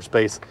storage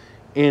space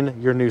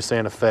in your new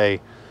Santa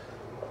Fe.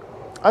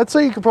 I'd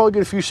say you could probably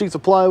get a few sheets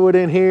of plywood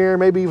in here,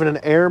 maybe even an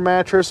air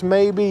mattress.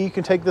 Maybe you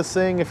can take this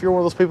thing, if you're one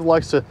of those people who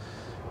likes to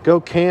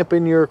go camp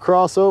in your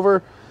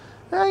crossover,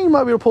 you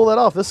might be able to pull that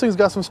off. This thing's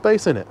got some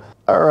space in it.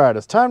 All right,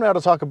 it's time now to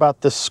talk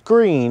about the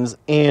screens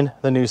in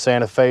the new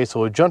Santa Fe.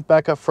 So we jumped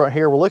back up front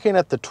here. We're looking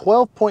at the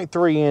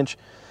 12.3-inch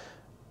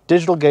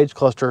digital gauge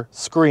cluster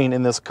screen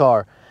in this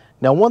car.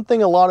 Now, one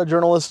thing a lot of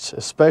journalists,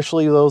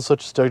 especially those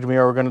such as Doug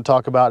Demiro, are going to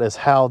talk about is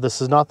how this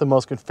is not the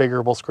most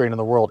configurable screen in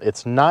the world.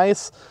 It's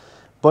nice,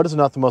 but it's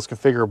not the most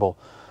configurable.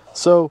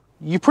 So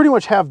you pretty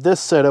much have this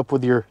set up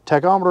with your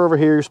tachometer over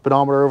here, your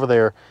speedometer over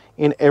there,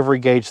 in every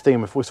gauge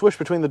theme. If we switch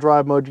between the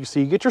drive mode, you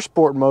see you get your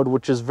sport mode,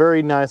 which is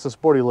very nice and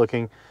sporty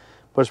looking,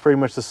 but it's pretty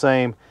much the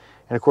same.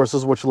 And of course, this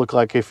is what you look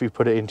like if you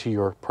put it into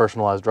your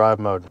personalized drive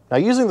mode. Now,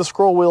 using the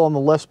scroll wheel on the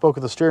left spoke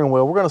of the steering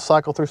wheel, we're going to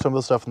cycle through some of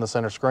the stuff in the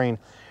center screen.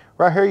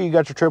 Right here, you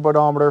got your trip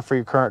odometer for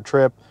your current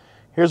trip.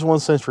 Here's one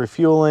since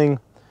refueling.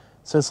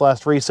 Since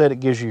last reset, it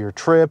gives you your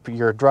trip,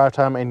 your drive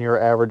time, and your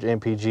average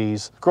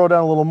MPGs. Scroll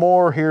down a little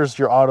more, here's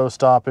your auto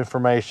stop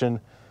information,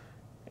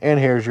 and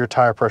here's your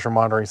tire pressure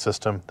monitoring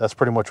system. That's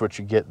pretty much what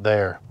you get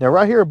there. Now,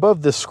 right here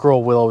above this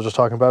scroll wheel I was just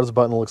talking about is a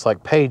button that looks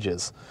like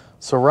pages.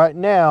 So right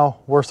now,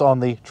 we're on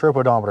the trip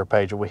odometer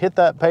page. If we hit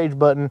that page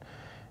button,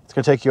 it's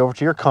gonna take you over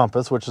to your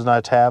compass, which is a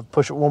nice tab.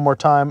 Push it one more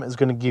time, it's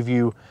gonna give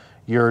you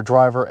your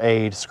driver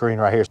aid screen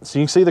right here. So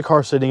you can see the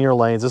car sitting in your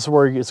lanes. This is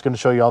where it's going to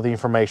show you all the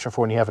information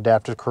for when you have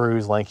adaptive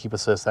cruise, lane keep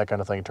assist, that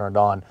kind of thing turned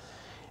on.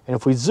 And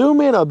if we zoom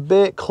in a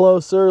bit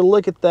closer,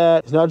 look at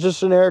that. It's not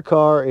just an air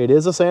car. It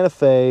is a Santa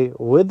Fe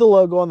with the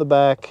logo on the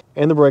back,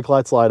 and the brake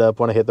lights light up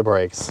when I hit the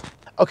brakes.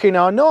 Okay,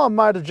 now I know I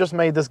might have just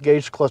made this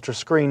gauge cluster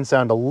screen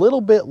sound a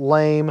little bit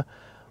lame,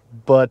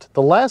 But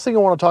the last thing I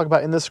want to talk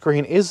about in this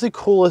screen is the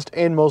coolest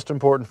and most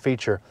important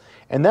feature,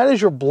 and that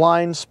is your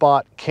blind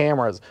spot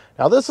cameras.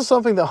 Now, this is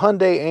something that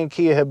Hyundai and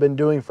Kia have been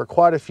doing for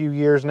quite a few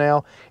years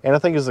now, and I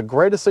think is the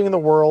greatest thing in the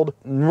world.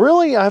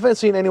 Really, I haven't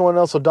seen anyone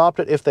else adopt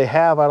it. If they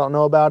have, I don't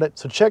know about it.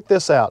 So check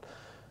this out.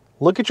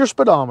 Look at your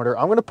speedometer.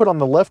 I'm going to put on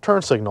the left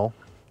turn signal,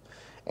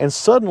 and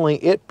suddenly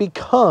it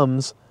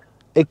becomes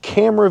a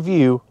camera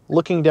view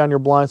looking down your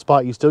blind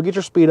spot. You still get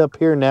your speed up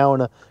here now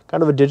in a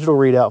kind of a digital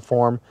readout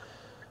form,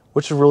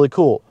 which is really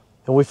cool.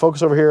 And we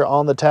focus over here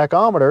on the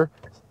tachometer,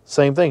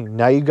 same thing.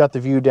 Now you've got the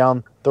view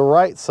down the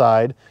right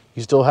side.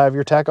 You still have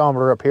your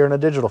tachometer up here in a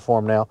digital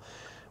form now,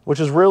 which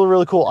is really,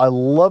 really cool. I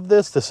love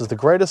this. This is the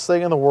greatest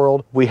thing in the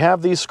world. We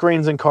have these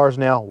screens in cars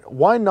now.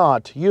 Why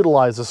not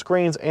utilize the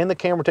screens and the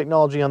camera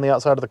technology on the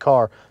outside of the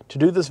car to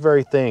do this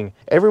very thing?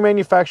 Every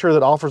manufacturer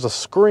that offers a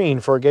screen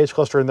for a gauge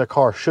cluster in their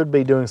car should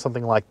be doing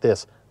something like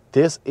this.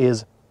 This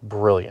is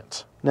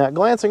brilliant. Now,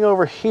 glancing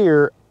over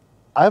here,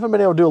 I haven't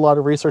been able to do a lot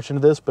of research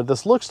into this, but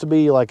this looks to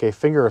be like a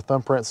finger or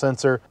thumbprint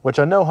sensor, which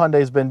I know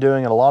Hyundai's been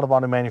doing and a lot of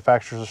auto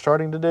manufacturers are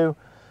starting to do.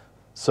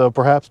 So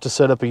perhaps to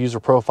set up a user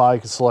profile,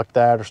 you can select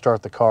that or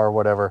start the car or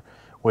whatever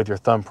with your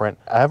thumbprint.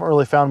 I haven't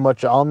really found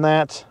much on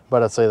that,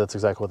 but I'd say that's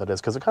exactly what that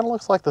is because it kind of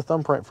looks like the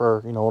thumbprint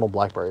for, you know, a little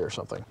BlackBerry or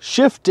something.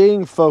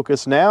 Shifting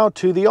focus now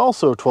to the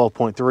also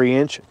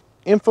 12.3-inch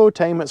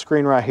infotainment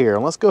screen right here.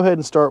 And let's go ahead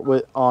and start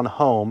with on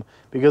home,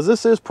 because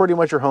this is pretty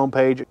much your home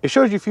page. It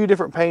shows you a few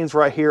different panes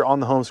right here on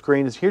the home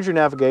screen. Here's your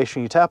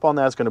navigation. You tap on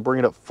that, it's going to bring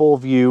it up full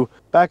view.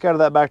 Back out of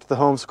that, back to the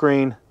home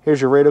screen. Here's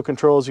your radio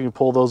controls. You can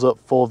pull those up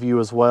full view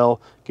as well.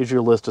 Gives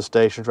you a list of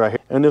stations right here.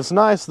 And what's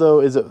nice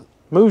though is it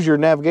moves your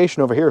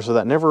navigation over here, so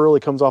that never really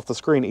comes off the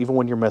screen even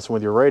when you're messing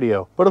with your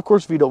radio. But of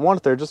course, if you don't want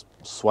it there, just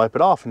swipe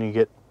it off and you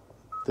get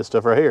this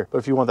stuff right here. But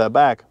if you want that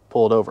back,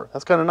 pull it over.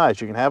 That's kind of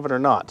nice. You can have it or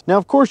not. Now,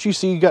 of course, you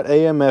see you got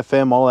AM,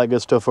 FM, all that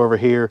good stuff over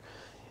here.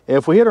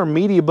 If we hit our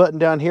media button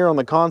down here on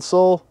the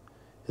console,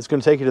 it's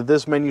going to take you to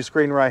this menu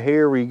screen right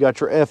here where you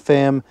got your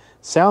FM,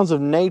 sounds of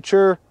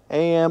nature,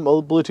 AM,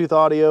 Bluetooth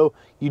audio.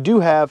 You do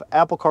have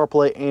Apple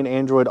CarPlay and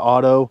Android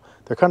Auto.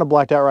 They're kind of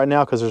blacked out right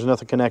now because there's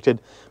nothing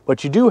connected,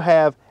 but you do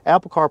have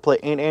Apple CarPlay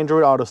and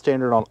Android Auto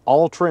standard on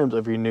all trims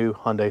of your new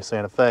Hyundai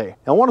Santa Fe.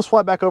 Now I want to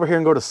swipe back over here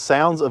and go to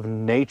Sounds of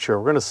Nature.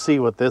 We're going to see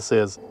what this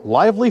is.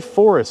 Lively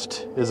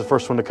Forest is the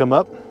first one to come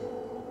up.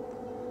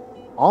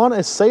 On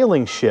a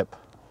Sailing Ship.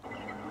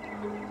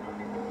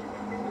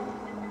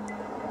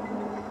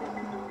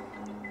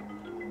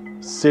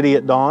 City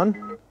at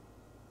Dawn.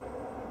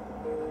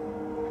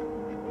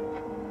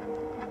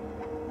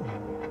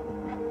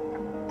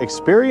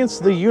 Experience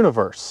the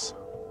Universe.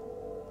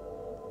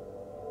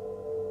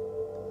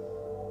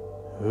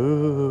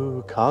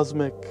 Ooh,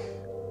 cosmic.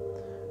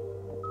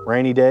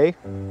 Rainy Day.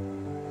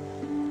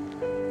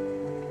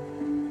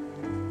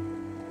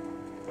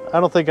 I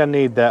don't think I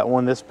need that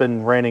one. It's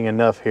been raining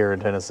enough here in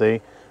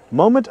Tennessee.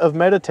 Moment of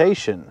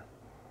Meditation.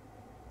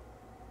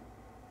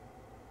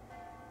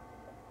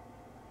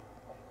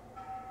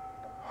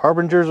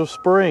 Harbingers of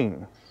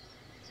Spring.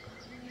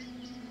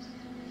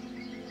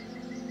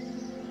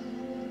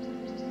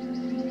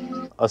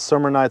 A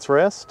Summer Night's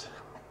Rest.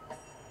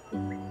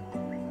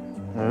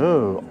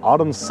 Ooh,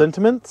 Autumn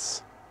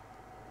Sentiments.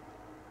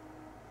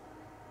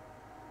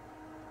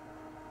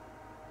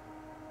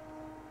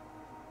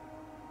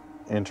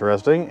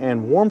 Interesting.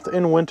 And Warmth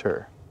in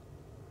Winter.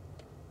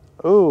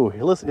 Ooh,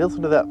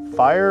 listen to that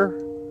fire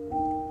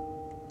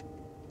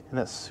and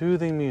that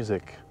soothing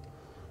music.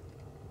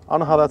 I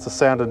don't know how that's a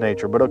sound of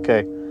nature, but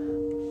okay.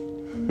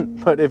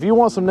 But if you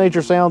want some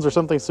nature sounds or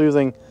something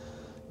soothing,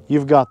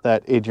 you've got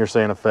that in your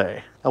Santa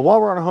Fe. Now while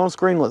we're on a home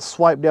screen, let's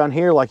swipe down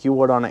here like you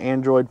would on an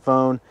Android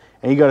phone.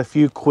 And you got a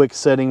few quick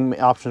setting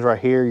options right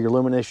here. Your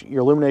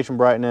illumination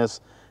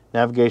brightness,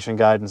 navigation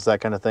guidance,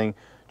 that kind of thing.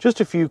 Just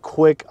a few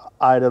quick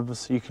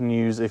items you can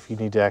use if you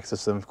need to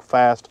access them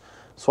fast.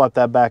 Swipe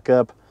that back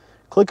up.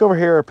 Click over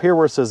here, up here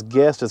where it says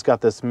guest, it's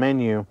got this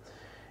menu.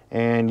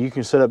 And you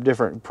can set up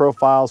different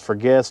profiles for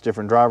guests,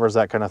 different drivers,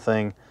 that kind of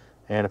thing.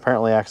 And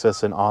apparently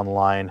access an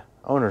online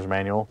owner's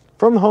manual.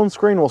 From the home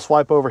screen, we'll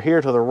swipe over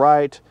here to the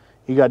right.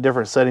 You got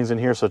different settings in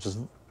here, such as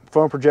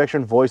phone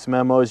projection, voice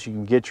memos. You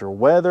can get your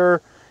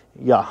weather.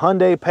 You got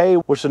Hyundai Pay,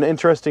 which is an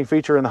interesting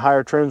feature in the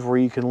higher trims where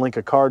you can link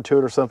a card to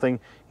it or something.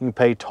 You can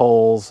pay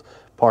tolls,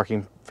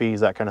 parking fees,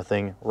 that kind of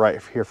thing right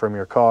here from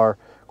your car.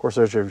 Of course,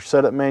 there's your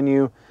setup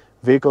menu,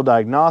 vehicle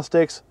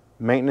diagnostics,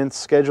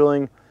 maintenance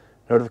scheduling,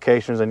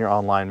 notifications, and your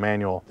online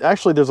manual.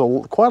 Actually, there's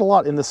quite a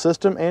lot in the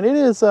system, and it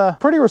is a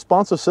pretty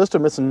responsive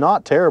system. It's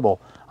not terrible.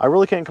 I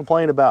really can't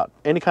complain about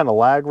any kind of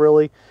lag,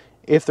 really.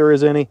 If there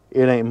is any,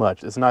 it ain't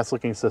much. It's a nice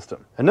looking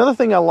system. Another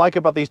thing I like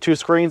about these two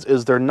screens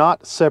is they're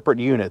not separate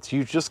units.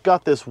 You've just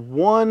got this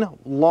one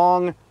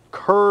long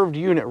curved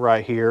unit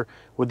right here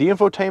with the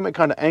infotainment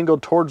kind of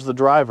angled towards the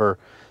driver.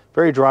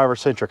 Very driver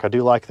centric. I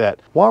do like that.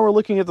 While we're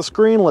looking at the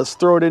screen, let's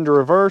throw it into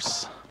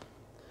reverse.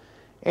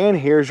 And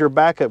here's your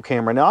backup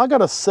camera. Now I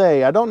gotta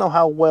say, I don't know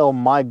how well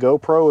my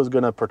GoPro is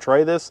gonna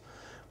portray this,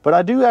 but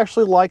I do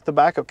actually like the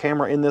backup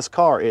camera in this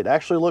car. It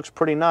actually looks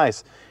pretty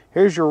nice.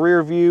 Here's your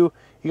rear view.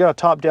 You got a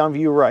top-down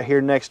view right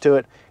here next to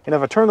it. And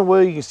if I turn the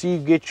wheel, you can see you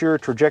get your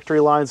trajectory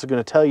lines. It's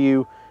going to tell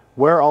you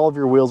where all of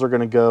your wheels are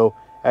going to go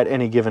at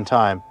any given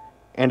time.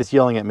 And it's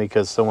yelling at me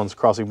because someone's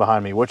crossing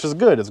behind me, which is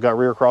good. It's got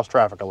rear cross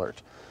traffic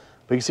alert.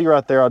 But you can see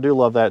right there, I do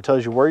love that. It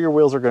tells you where your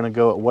wheels are going to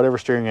go at whatever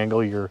steering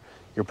angle you're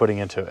putting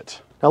into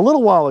it. Now, a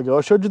little while ago,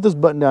 I showed you this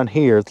button down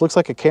here. It looks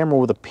like a camera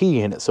with a P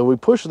in it. So we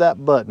push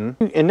that button,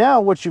 and now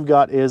what you've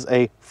got is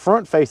a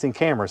front-facing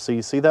camera. So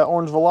you see that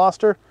orange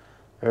Veloster?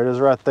 There it is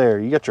right there.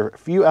 You got your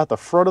view out the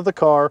front of the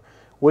car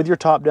with your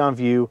top-down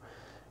view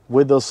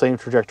with those same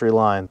trajectory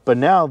lines. But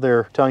now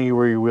they're telling you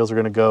where your wheels are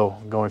going to go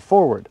going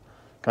forward.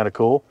 Kind of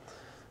cool.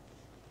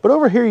 But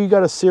over here, you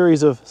got a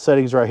series of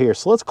settings right here.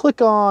 So let's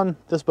click on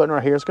this button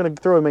right here. It's going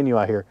to throw a menu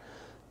out here.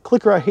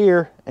 Click right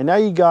here, and now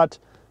you got,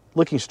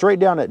 looking straight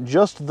down at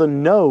just the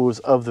nose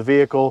of the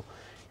vehicle,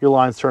 your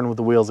lines turning with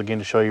the wheels again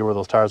to show you where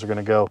those tires are going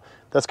to go.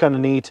 That's kind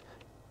of neat.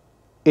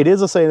 It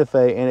is a Santa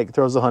Fe, and it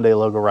throws the Hyundai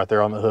logo right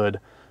there on the hood.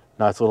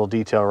 Nice little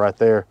detail right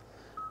there.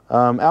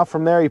 Out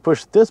from there, you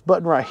push this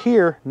button right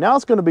here. Now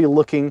it's going to be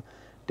looking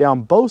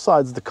down both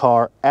sides of the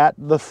car at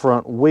the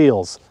front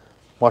wheels.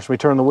 Watch me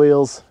turn the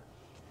wheels.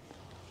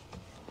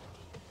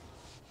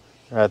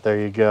 Right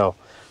there you go.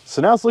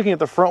 So now it's looking at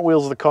the front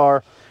wheels of the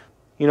car.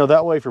 You know,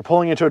 that way if you're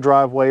pulling into a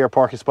driveway or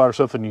parking spot or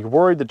something, you're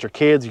worried that your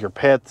kids or your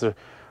pets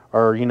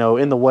are you know,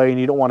 in the way and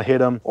you don't want to hit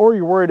them, or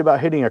you're worried about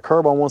hitting a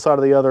curb on one side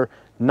or the other,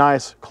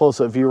 nice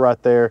close-up view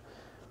right there.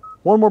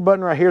 One more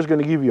button right here is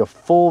going to give you a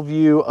full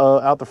view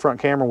out the front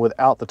camera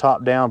without the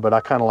top down, but I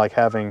kind of like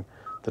having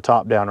the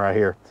top down right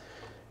here.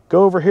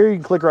 Go over here, you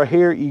can click right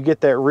here, you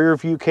get that rear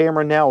view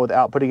camera now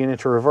without putting it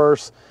into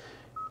reverse.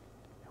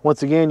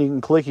 Once again, you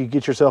can click, you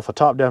get yourself a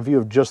top-down view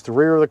of just the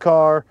rear of the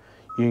car.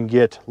 You can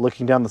get,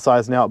 looking down the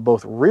sides now at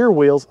both rear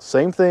wheels,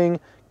 same thing,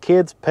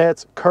 kids,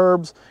 pets,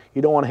 curbs,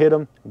 you don't want to hit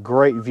them,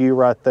 great view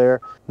right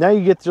there. Now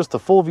you get just the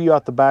full view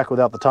out the back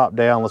without the top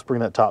down. Let's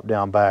bring that top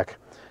down back.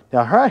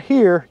 Now right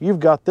here,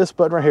 you've got this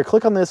button right here,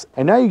 click on this,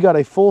 and now you got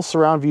a full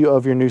surround view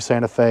of your new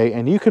Santa Fe,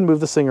 and you can move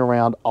this thing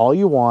around all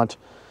you want.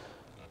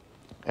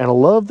 And I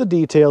love the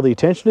detail, the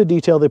attention to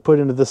detail they put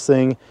into this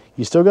thing.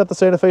 You still got the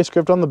Santa Fe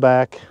script on the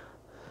back.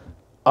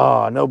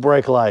 Ah, no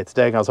brake lights.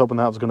 Dang, I was hoping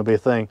that was going to be a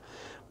thing.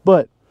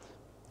 But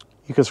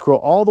you can scroll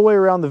all the way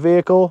around the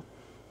vehicle,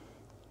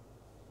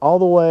 all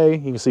the way.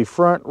 You can see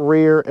front,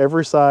 rear,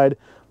 every side.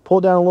 Pull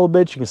it down a little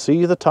bit, you can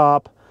see the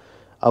top.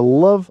 I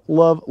love,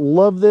 love,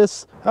 love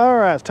this. All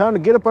right, it's time to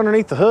get up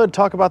underneath the hood,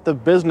 talk about the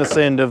business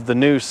end of the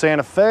new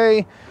Santa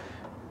Fe.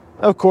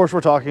 Of course,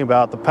 we're talking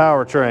about the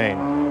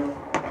powertrain.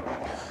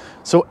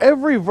 So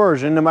every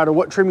version, no matter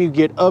what trim you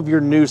get of your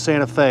new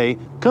Santa Fe,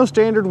 comes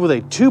standard with a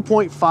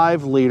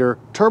 2.5 liter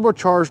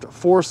turbocharged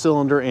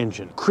 4-cylinder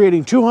engine,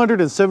 creating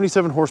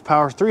 277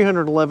 horsepower,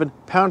 311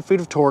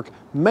 pound-feet of torque,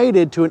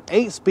 mated to an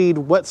 8-speed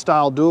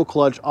wet-style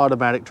dual-clutch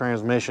automatic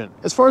transmission.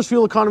 As far as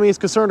fuel economy is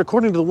concerned,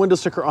 according to the window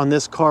sticker on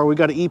this car, we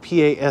got an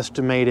EPA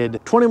estimated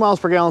 20 miles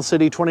per gallon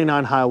city,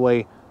 29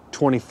 highway,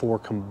 24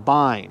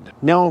 combined.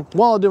 Now,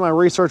 while I do my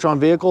research on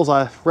vehicles,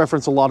 I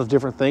reference a lot of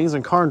different things,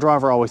 and Car and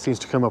Driver always seems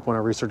to come up when I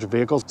research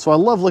vehicles, so I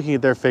love looking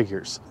at their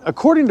figures.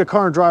 According to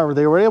Car and Driver,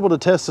 they were able to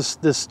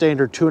test this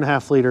standard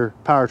 2.5 liter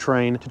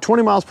powertrain to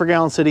 20 miles per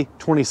gallon city,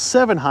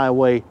 27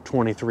 highway,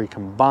 23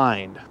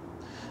 combined.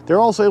 They're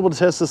also able to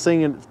test this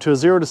thing to a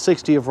 0 to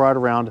 60 of right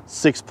around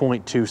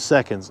 6.2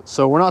 seconds.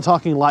 So we're not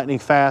talking lightning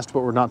fast,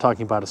 but we're not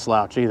talking about a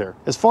slouch either.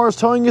 As far as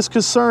towing is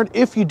concerned,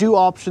 if you do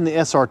option the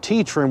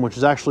SRT trim, which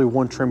is actually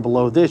one trim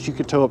below this, you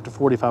could tow up to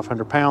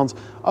 4,500 pounds.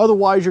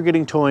 Otherwise, you're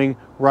getting towing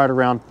right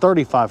around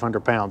 3,500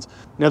 pounds.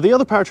 Now, the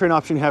other powertrain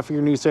option you have for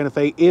your new Santa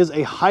Fe is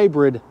a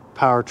hybrid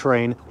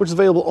powertrain, which is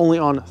available only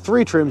on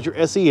 3 trims,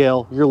 your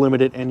SEL, your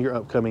Limited, and your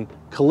upcoming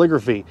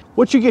Calligraphy.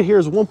 What you get here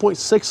is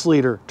 1.6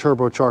 liter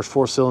turbocharged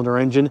 4-cylinder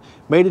engine,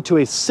 mated to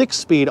a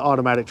 6-speed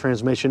automatic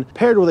transmission,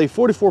 paired with a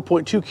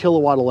 44.2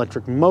 kilowatt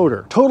electric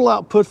motor. Total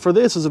output for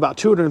this is about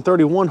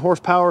 231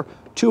 horsepower,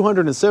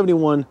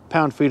 271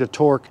 pound-feet of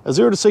torque, a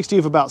 0 to 60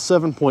 of about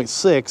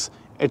 7.6,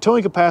 and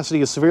towing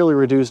capacity is severely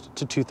reduced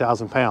to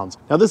 2,000 pounds.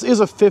 Now, this is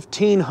a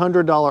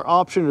 $1,500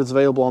 option. It's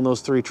available on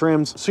those 3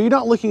 trims, so you're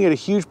not looking at a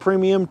huge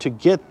premium to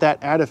get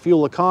that added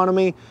fuel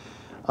economy.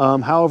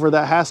 However,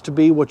 that has to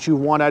be what you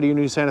want out of your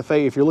new Santa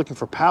Fe. If you're looking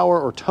for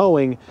power or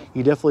towing,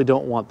 you definitely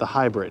don't want the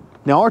hybrid.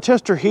 Now, our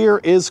tester here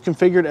is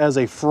configured as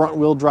a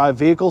front-wheel drive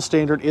vehicle.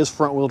 Standard is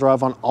front-wheel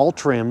drive on all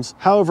trims.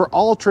 However,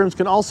 all trims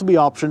can also be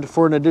optioned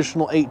for an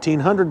additional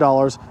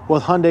 $1,800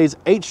 with Hyundai's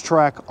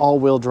H-Track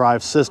all-wheel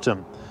drive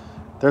system.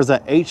 There's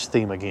that H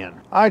theme again.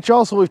 All right,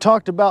 y'all, so we've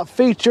talked about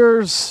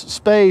features,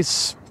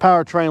 space,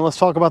 powertrain. Let's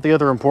talk about the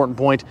other important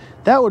point.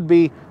 That would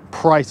be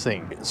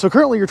pricing. So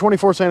currently your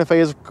 24 Santa Fe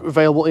is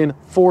available in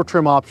 4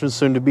 trim options,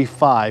 soon to be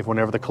 5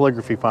 whenever the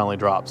Calligraphy finally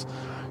drops.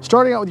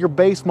 Starting out with your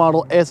base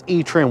model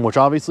SE trim, which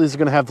obviously is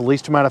going to have the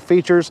least amount of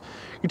features,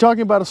 you're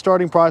talking about a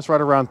starting price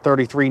right around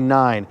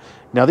 $33,900.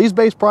 Now, these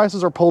base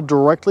prices are pulled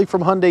directly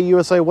from Hyundai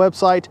USA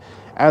website,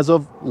 as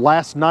of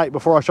last night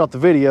before I shot the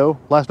video,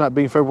 last night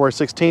being February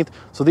 16th.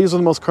 So these are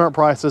the most current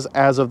prices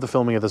as of the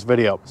filming of this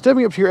video.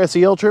 Stepping up to your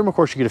SEL trim, of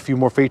course, you get a few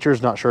more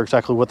features. Not sure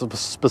exactly what the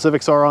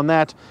specifics are on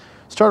that.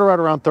 Start right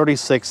around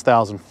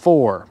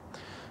 $36,400.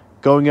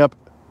 Going up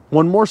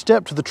one more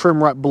step to the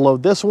trim right below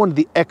this one,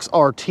 the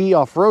XRT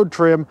off-road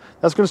trim,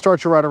 that's going to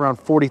start you right around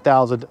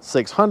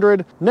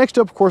 $40,600. Next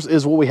up, of course,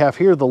 is what we have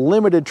here, the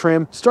limited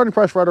trim, starting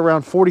price right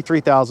around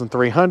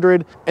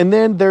 $43,300. And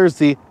then there's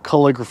the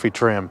calligraphy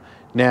trim.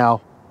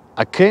 Now,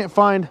 I can't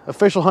find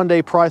official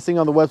Hyundai pricing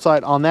on the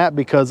website on that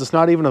because it's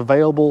not even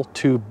available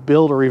to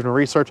build or even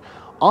research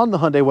on the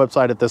Hyundai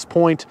website at this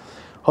point.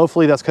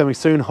 Hopefully that's coming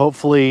soon.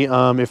 Hopefully,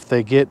 if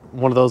they get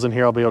one of those in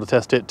here, I'll be able to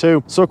test it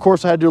too. So of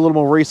course I had to do a little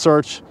more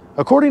research.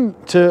 According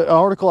to an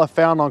article I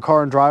found on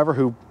Car and Driver,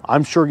 who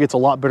I'm sure gets a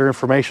lot better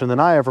information than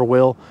I ever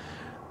will,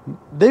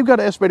 they've got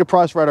an estimated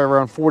price right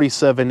around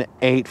 $47,800,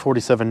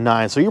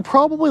 $47,900. So you're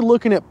probably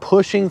looking at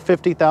pushing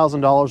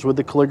 $50,000 with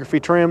the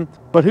calligraphy trim,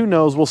 but who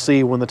knows? We'll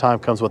see when the time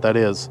comes what that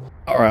is.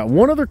 All right,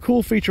 one other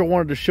cool feature I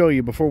wanted to show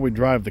you before we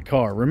drive the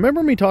car.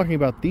 Remember me talking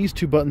about these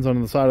two buttons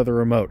on the side of the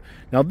remote?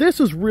 Now this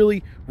is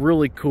really,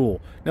 really cool.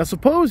 Now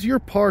suppose you're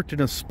parked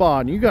in a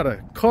spot and you got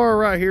a car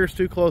right here that's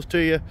too close to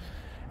you.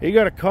 You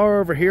got a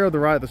car over here on the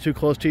right that's too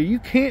close to you. You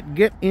can't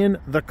get in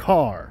the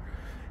car.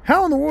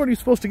 How in the world are you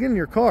supposed to get in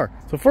your car?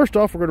 So first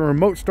off, we're going to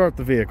remote start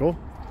the vehicle.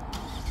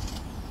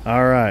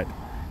 All right.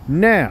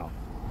 Now,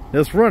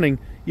 that's running.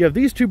 You have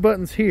these two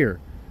buttons here.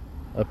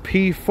 A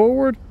P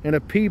forward and a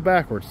P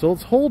backward. So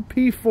let's hold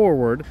P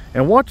forward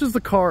and watch as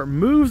the car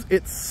moves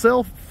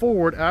itself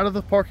forward out of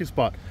the parking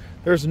spot.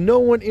 There's no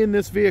one in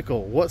this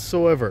vehicle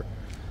whatsoever.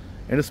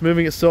 And it's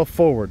moving itself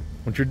forward.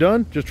 Once you're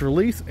done, just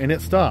release and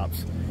it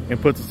stops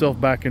and puts itself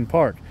back in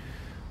park.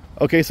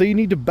 Okay, so you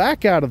need to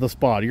back out of the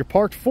spot. You're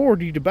parked forward,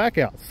 you need to back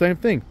out. Same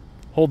thing.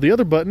 Hold the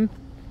other button.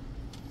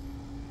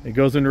 It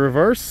goes into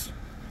reverse.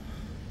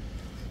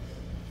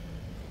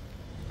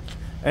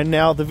 And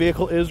now the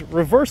vehicle is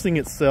reversing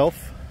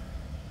itself.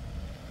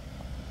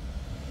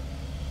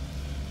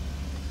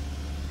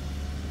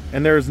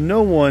 And there is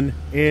no one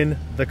in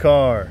the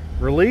car.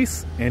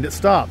 Release, and it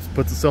stops.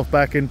 Puts itself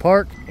back in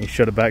park, and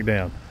shut it back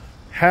down.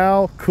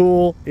 How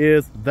cool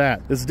is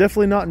that? This is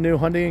definitely not new.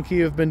 Hyundai and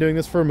Kia have been doing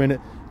this for a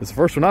minute. It's the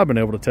first one I've been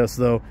able to test,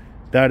 though.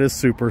 That is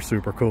super,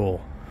 super cool.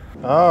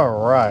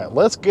 All right,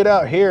 let's get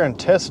out here and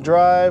test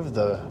drive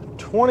the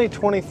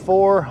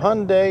 2024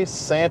 Hyundai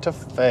Santa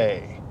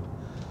Fe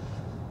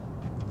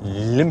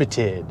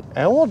Limited.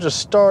 And we'll just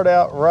start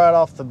out right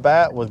off the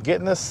bat with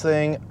getting this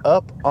thing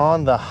up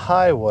on the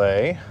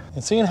highway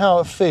and seeing how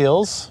it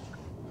feels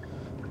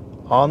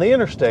on the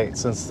interstate.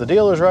 Since the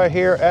dealer's right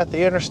here at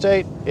the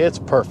interstate, it's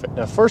perfect.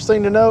 Now, first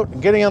thing to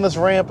note, getting on this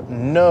ramp,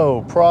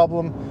 no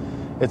problem.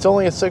 It's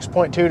only a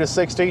 6.2 to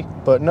 60,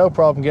 but no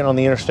problem getting on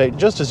the interstate,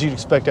 just as you'd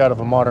expect out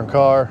of a modern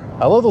car.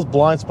 I love those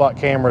blind spot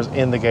cameras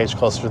in the gauge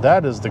cluster.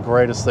 That is the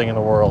greatest thing in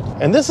the world.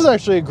 And this is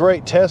actually a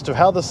great test of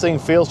how this thing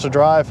feels to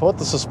drive, what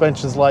the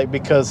suspension's like,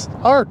 because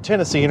our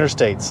Tennessee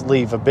interstates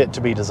leave a bit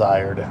to be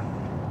desired,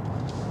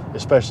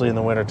 especially in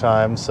the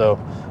wintertime. So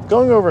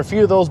going over a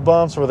few of those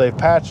bumps where they've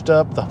patched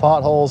up the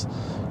potholes,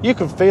 you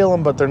can feel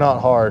them, but they're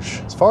not harsh.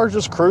 As far as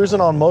just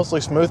cruising on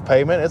mostly smooth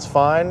pavement, it's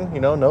fine.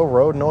 You know, no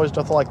road noise,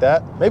 nothing like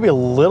that. Maybe a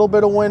little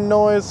bit of wind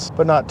noise,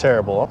 but not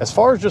terrible. As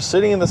far as just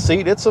sitting in the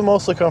seat, it's a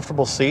mostly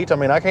comfortable seat. I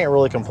mean, I can't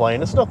really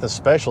complain. It's nothing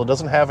special. It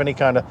doesn't have any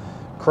kind of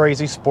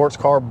crazy sports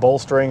car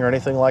bolstering or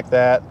anything like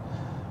that.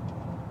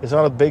 It's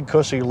not a big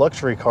cushy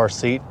luxury car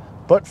seat,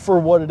 but for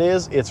what it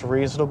is, it's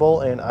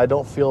reasonable, and I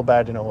don't feel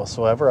bad in it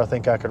whatsoever. I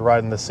think I could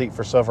ride in this seat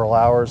for several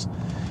hours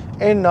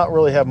and not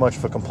really have much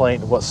of a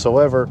complaint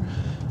whatsoever.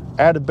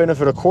 Added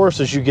benefit, of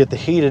course, is you get the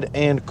heated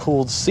and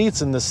cooled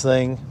seats in this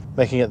thing,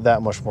 making it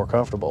that much more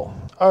comfortable.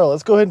 All right,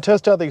 let's go ahead and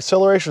test out the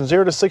acceleration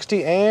 0 to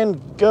 60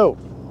 and go.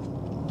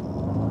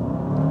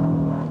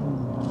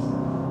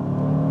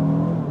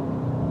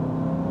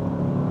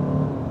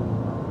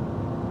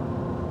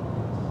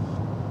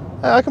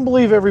 I can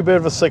believe every bit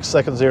of a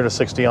 6-second 0 to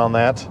 60 on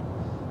that.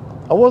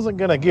 I wasn't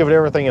gonna give it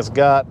everything it's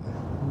got,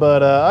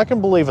 but I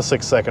can believe a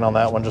 6-second on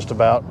that one just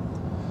about.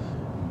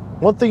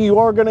 One thing you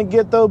are gonna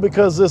get though,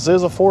 because this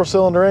is a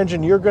 4-cylinder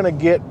engine, you're gonna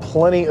get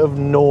plenty of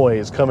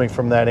noise coming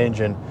from that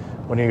engine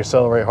when you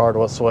accelerate hard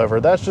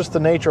whatsoever. That's just the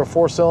nature of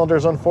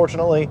 4-cylinders,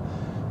 unfortunately.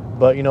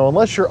 But you know,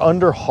 unless you're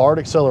under hard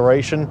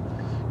acceleration,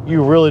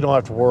 you really don't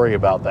have to worry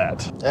about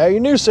that. Now, your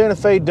new Santa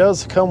Fe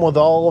does come with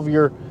all of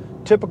your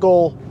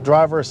typical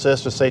driver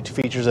assist or safety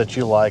features that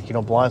you like. You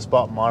know, blind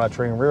spot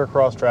monitoring, rear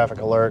cross traffic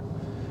alert,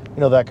 you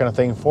know, that kind of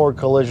thing, forward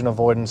collision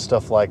avoidance,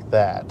 stuff like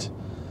that.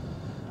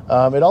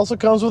 It also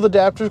comes with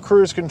adaptive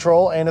cruise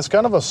control, and it's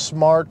kind of a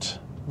smart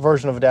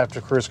version of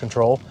adaptive cruise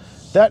control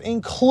that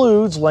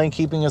includes lane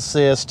keeping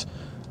assist,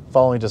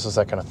 following distance,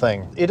 that kind of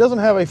thing. It doesn't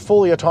have a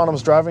fully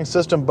autonomous driving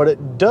system, but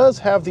it does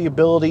have the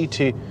ability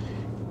to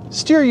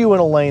steer you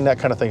in a lane, that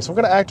kind of thing. So I'm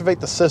going to activate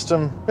the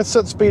system. Let's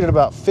set the speed at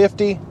about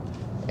 50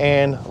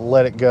 and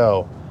let it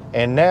go.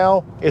 And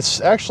now it's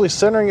actually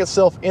centering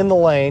itself in the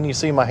lane. You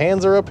see my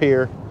hands are up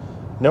here,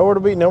 nowhere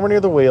near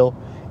the wheel.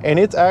 and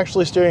it's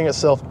actually steering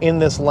itself in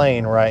this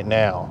lane right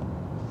now.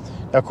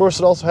 Now, of course,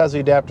 it also has the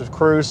adaptive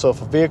cruise, so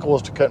if a vehicle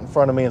was to cut in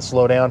front of me and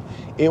slow down,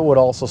 it would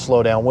also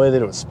slow down with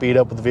it. It would speed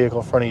up with the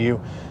vehicle in front of you,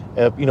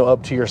 you know,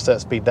 up to your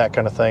set speed, that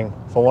kind of thing.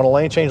 If I want a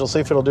lane change, let's see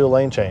if it'll do a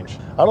lane change.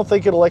 I don't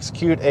think it'll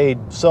execute a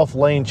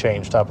self-lane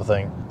change type of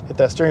thing. Hit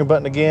that steering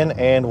button again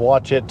and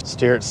watch it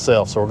steer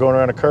itself. So we're going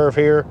around a curve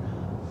here.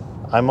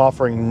 I'm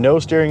offering no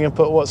steering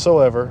input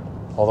whatsoever,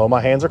 although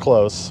my hands are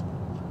close,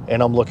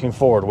 and I'm looking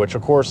forward, which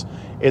of course,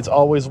 it's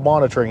always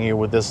monitoring you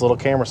with this little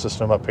camera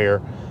system up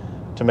here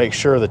to make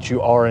sure that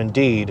you are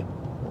indeed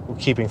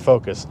keeping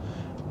focus.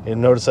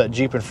 And notice that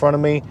Jeep in front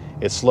of me,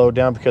 it slowed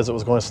down because it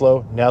was going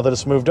slow. Now that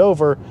it's moved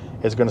over,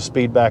 it's going to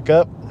speed back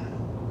up,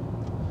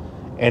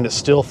 and it's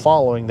still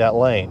following that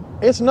lane.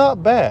 It's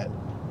not bad.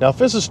 Now, if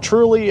this is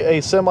truly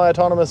a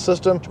semi-autonomous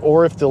system,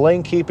 or if the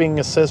lane keeping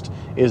assist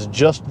is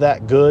just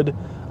that good,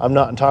 I'm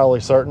not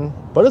entirely certain,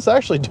 but it's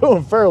actually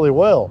doing fairly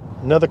well.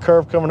 Another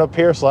curve coming up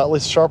here,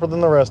 slightly sharper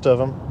than the rest of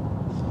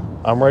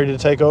them. I'm ready to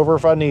take over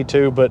if I need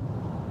to, but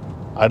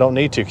I don't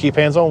need to. Keep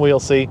hands on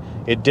wheel. See,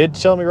 it did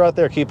tell me right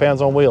there, keep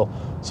hands on wheel.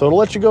 So it'll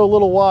let you go a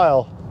little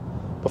while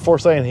before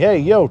saying, hey,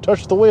 yo,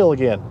 touch the wheel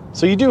again.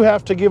 So you do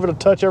have to give it a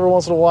touch every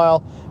once in a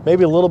while,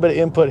 maybe a little bit of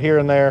input here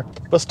and there,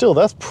 but still,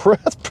 that's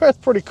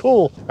pretty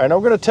cool. All right, now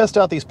we're gonna test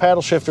out these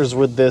paddle shifters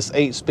with this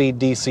 8-speed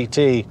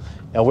DCT.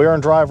 Now we're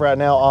in drive right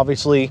now,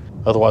 obviously,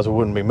 otherwise we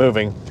wouldn't be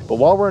moving. But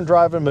while we're in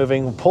drive and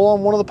moving, we'll pull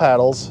on one of the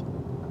paddles,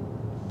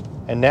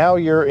 and now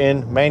you're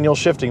in manual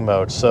shifting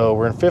mode. So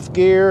we're in 5th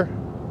gear.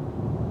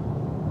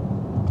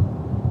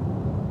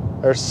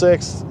 There's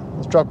 6th.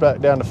 Let's drop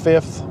back down to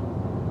 5th.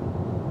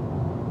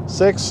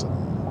 6,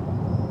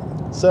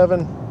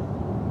 7.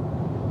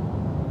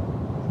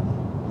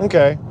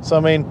 Okay, so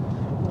I mean,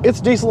 it's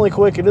decently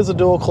quick. It is a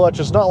dual clutch.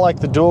 It's not like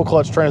the dual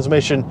clutch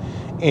transmission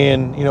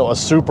in, you know, a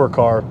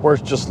supercar where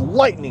it's just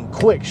lightning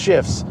quick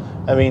shifts.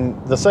 I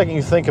mean, the second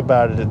you think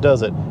about it, it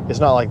does it. It's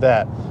not like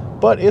that.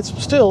 But it's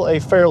still a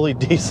fairly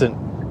decent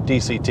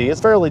DCT. It's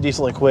fairly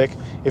decently quick.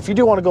 If you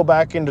do want to go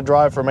back into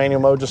drive for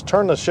manual mode, just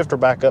turn the shifter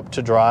back up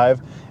to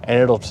drive and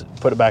it'll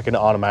put it back into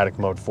automatic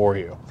mode for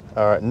you.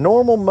 All right,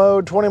 normal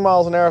mode, 20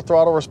 miles an hour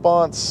throttle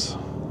response.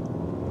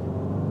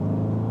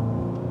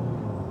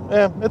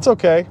 Yeah, it's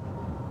okay.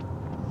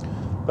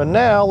 But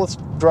now let's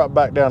drop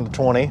back down to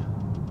 20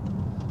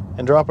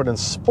 and drop it in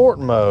sport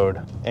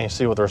mode and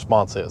see what the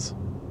response is.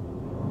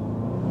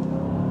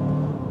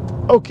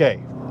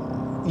 Okay,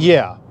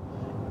 yeah,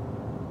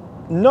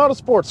 not a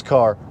sports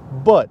car,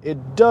 but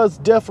it does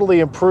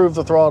definitely improve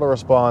the throttle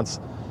response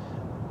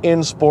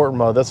in sport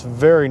mode. That's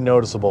very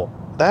noticeable.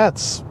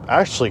 That's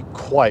actually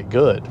quite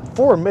good.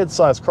 For a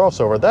mid-size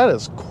crossover, that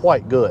is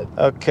quite good.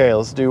 Okay,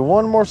 let's do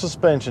one more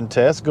suspension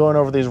test, going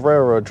over these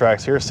railroad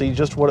tracks here, see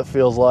just what it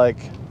feels like.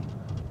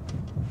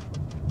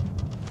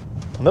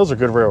 And those are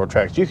good railroad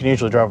tracks. You can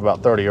usually drive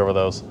about 30 over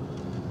those.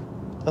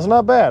 That's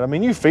not bad. I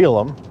mean, you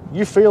feel them.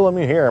 You feel them,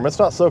 you hear them. It's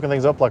not soaking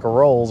things up like a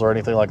Rolls or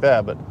anything like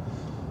that, but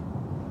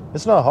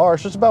it's not harsh.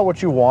 It's just about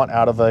what you want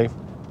out of a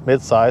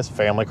mid-size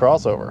family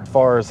crossover. As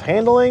far as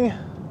handling,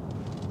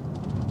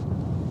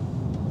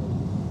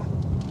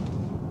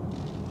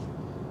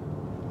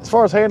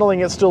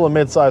 it's still a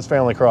mid-size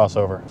family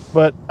crossover.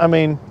 But, I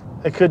mean,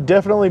 it could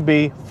definitely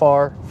be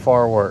far,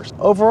 far worse.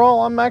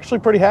 Overall, I'm actually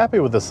pretty happy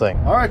with this thing.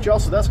 All right, y'all,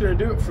 so that's gonna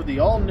do it for the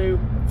all-new,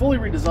 fully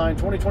redesigned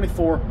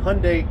 2024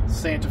 Hyundai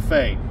Santa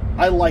Fe.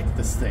 I like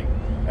this thing.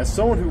 As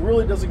someone who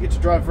really doesn't get to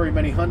drive very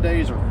many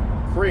Hyundais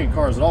or Korean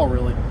cars at all,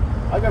 really,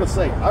 I gotta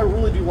say, I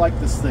really do like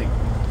this thing.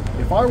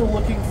 If I were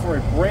looking for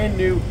a brand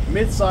new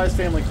mid-size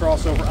family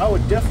crossover, I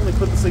would definitely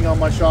put this thing on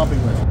my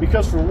shopping list,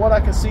 because from what I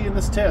can see in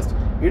this test,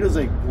 it is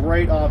a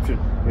great option.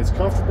 It's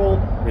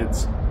comfortable,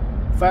 it's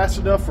fast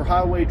enough for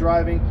highway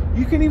driving.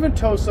 You can even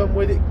tow some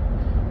with it.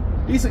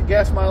 Decent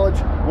gas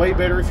mileage, way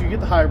better if you get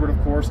the hybrid, of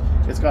course.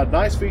 It's got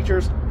nice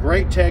features,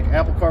 great tech,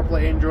 Apple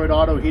CarPlay, Android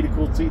Auto, heated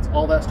cooled seats,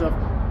 all that stuff.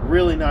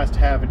 Really nice to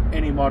have in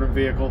any modern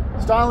vehicle.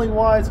 Styling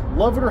wise,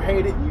 love it or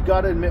hate it, you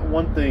gotta admit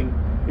one thing,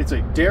 it's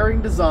a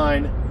daring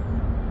design.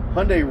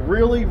 Hyundai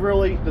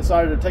really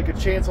decided to take a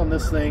chance on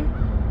this thing,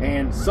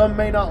 and some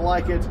may not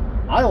like it.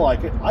 I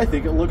like it, I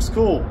think it looks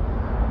cool.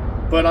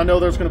 But I know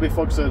there's going to be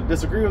folks that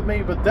disagree with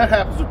me, but that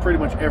happens with pretty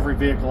much every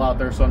vehicle out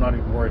there, so I'm not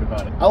even worried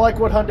about it. I like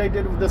what Hyundai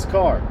did with this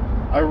car.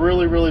 I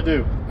really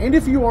do. And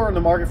if you are in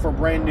the market for a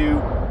brand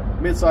new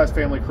mid-size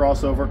family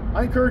crossover,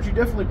 I encourage you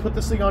definitely put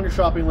this thing on your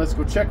shopping list.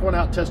 Go check one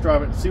out, test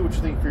drive it, and see what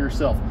you think for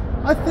yourself.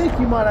 I think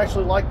you might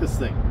actually like this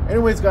thing.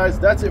 Anyways, guys,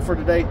 that's it for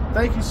today.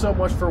 Thank you so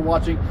much for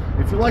watching.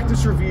 If you like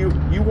this review,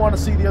 you want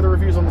to see the other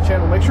reviews on the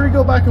channel, make sure you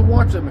go back and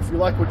watch them. If you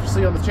like what you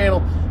see on the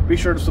channel, be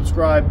sure to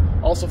subscribe.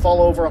 Also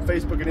follow over on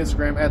Facebook and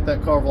Instagram at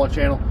that Car Vlog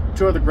channel.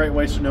 2 other great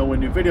ways to know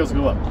when new videos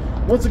go up.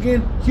 Once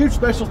again, huge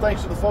special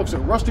thanks to the folks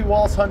at Rusty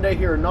Wallace Hyundai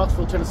here in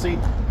Knoxville, Tennessee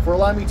for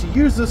allowing me to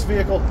use this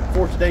vehicle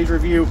for today's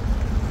review.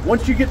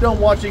 Once you get done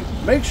watching,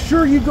 make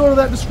sure you go to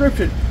that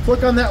description,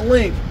 click on that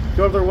link,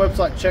 go to their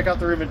website, check out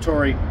their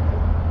inventory,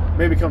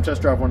 maybe come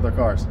test drive one of their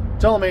cars.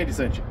 Tell them Andy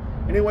sent you.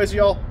 Anyways,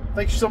 y'all,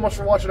 thank you so much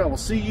for watching. I will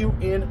see you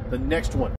in the next one.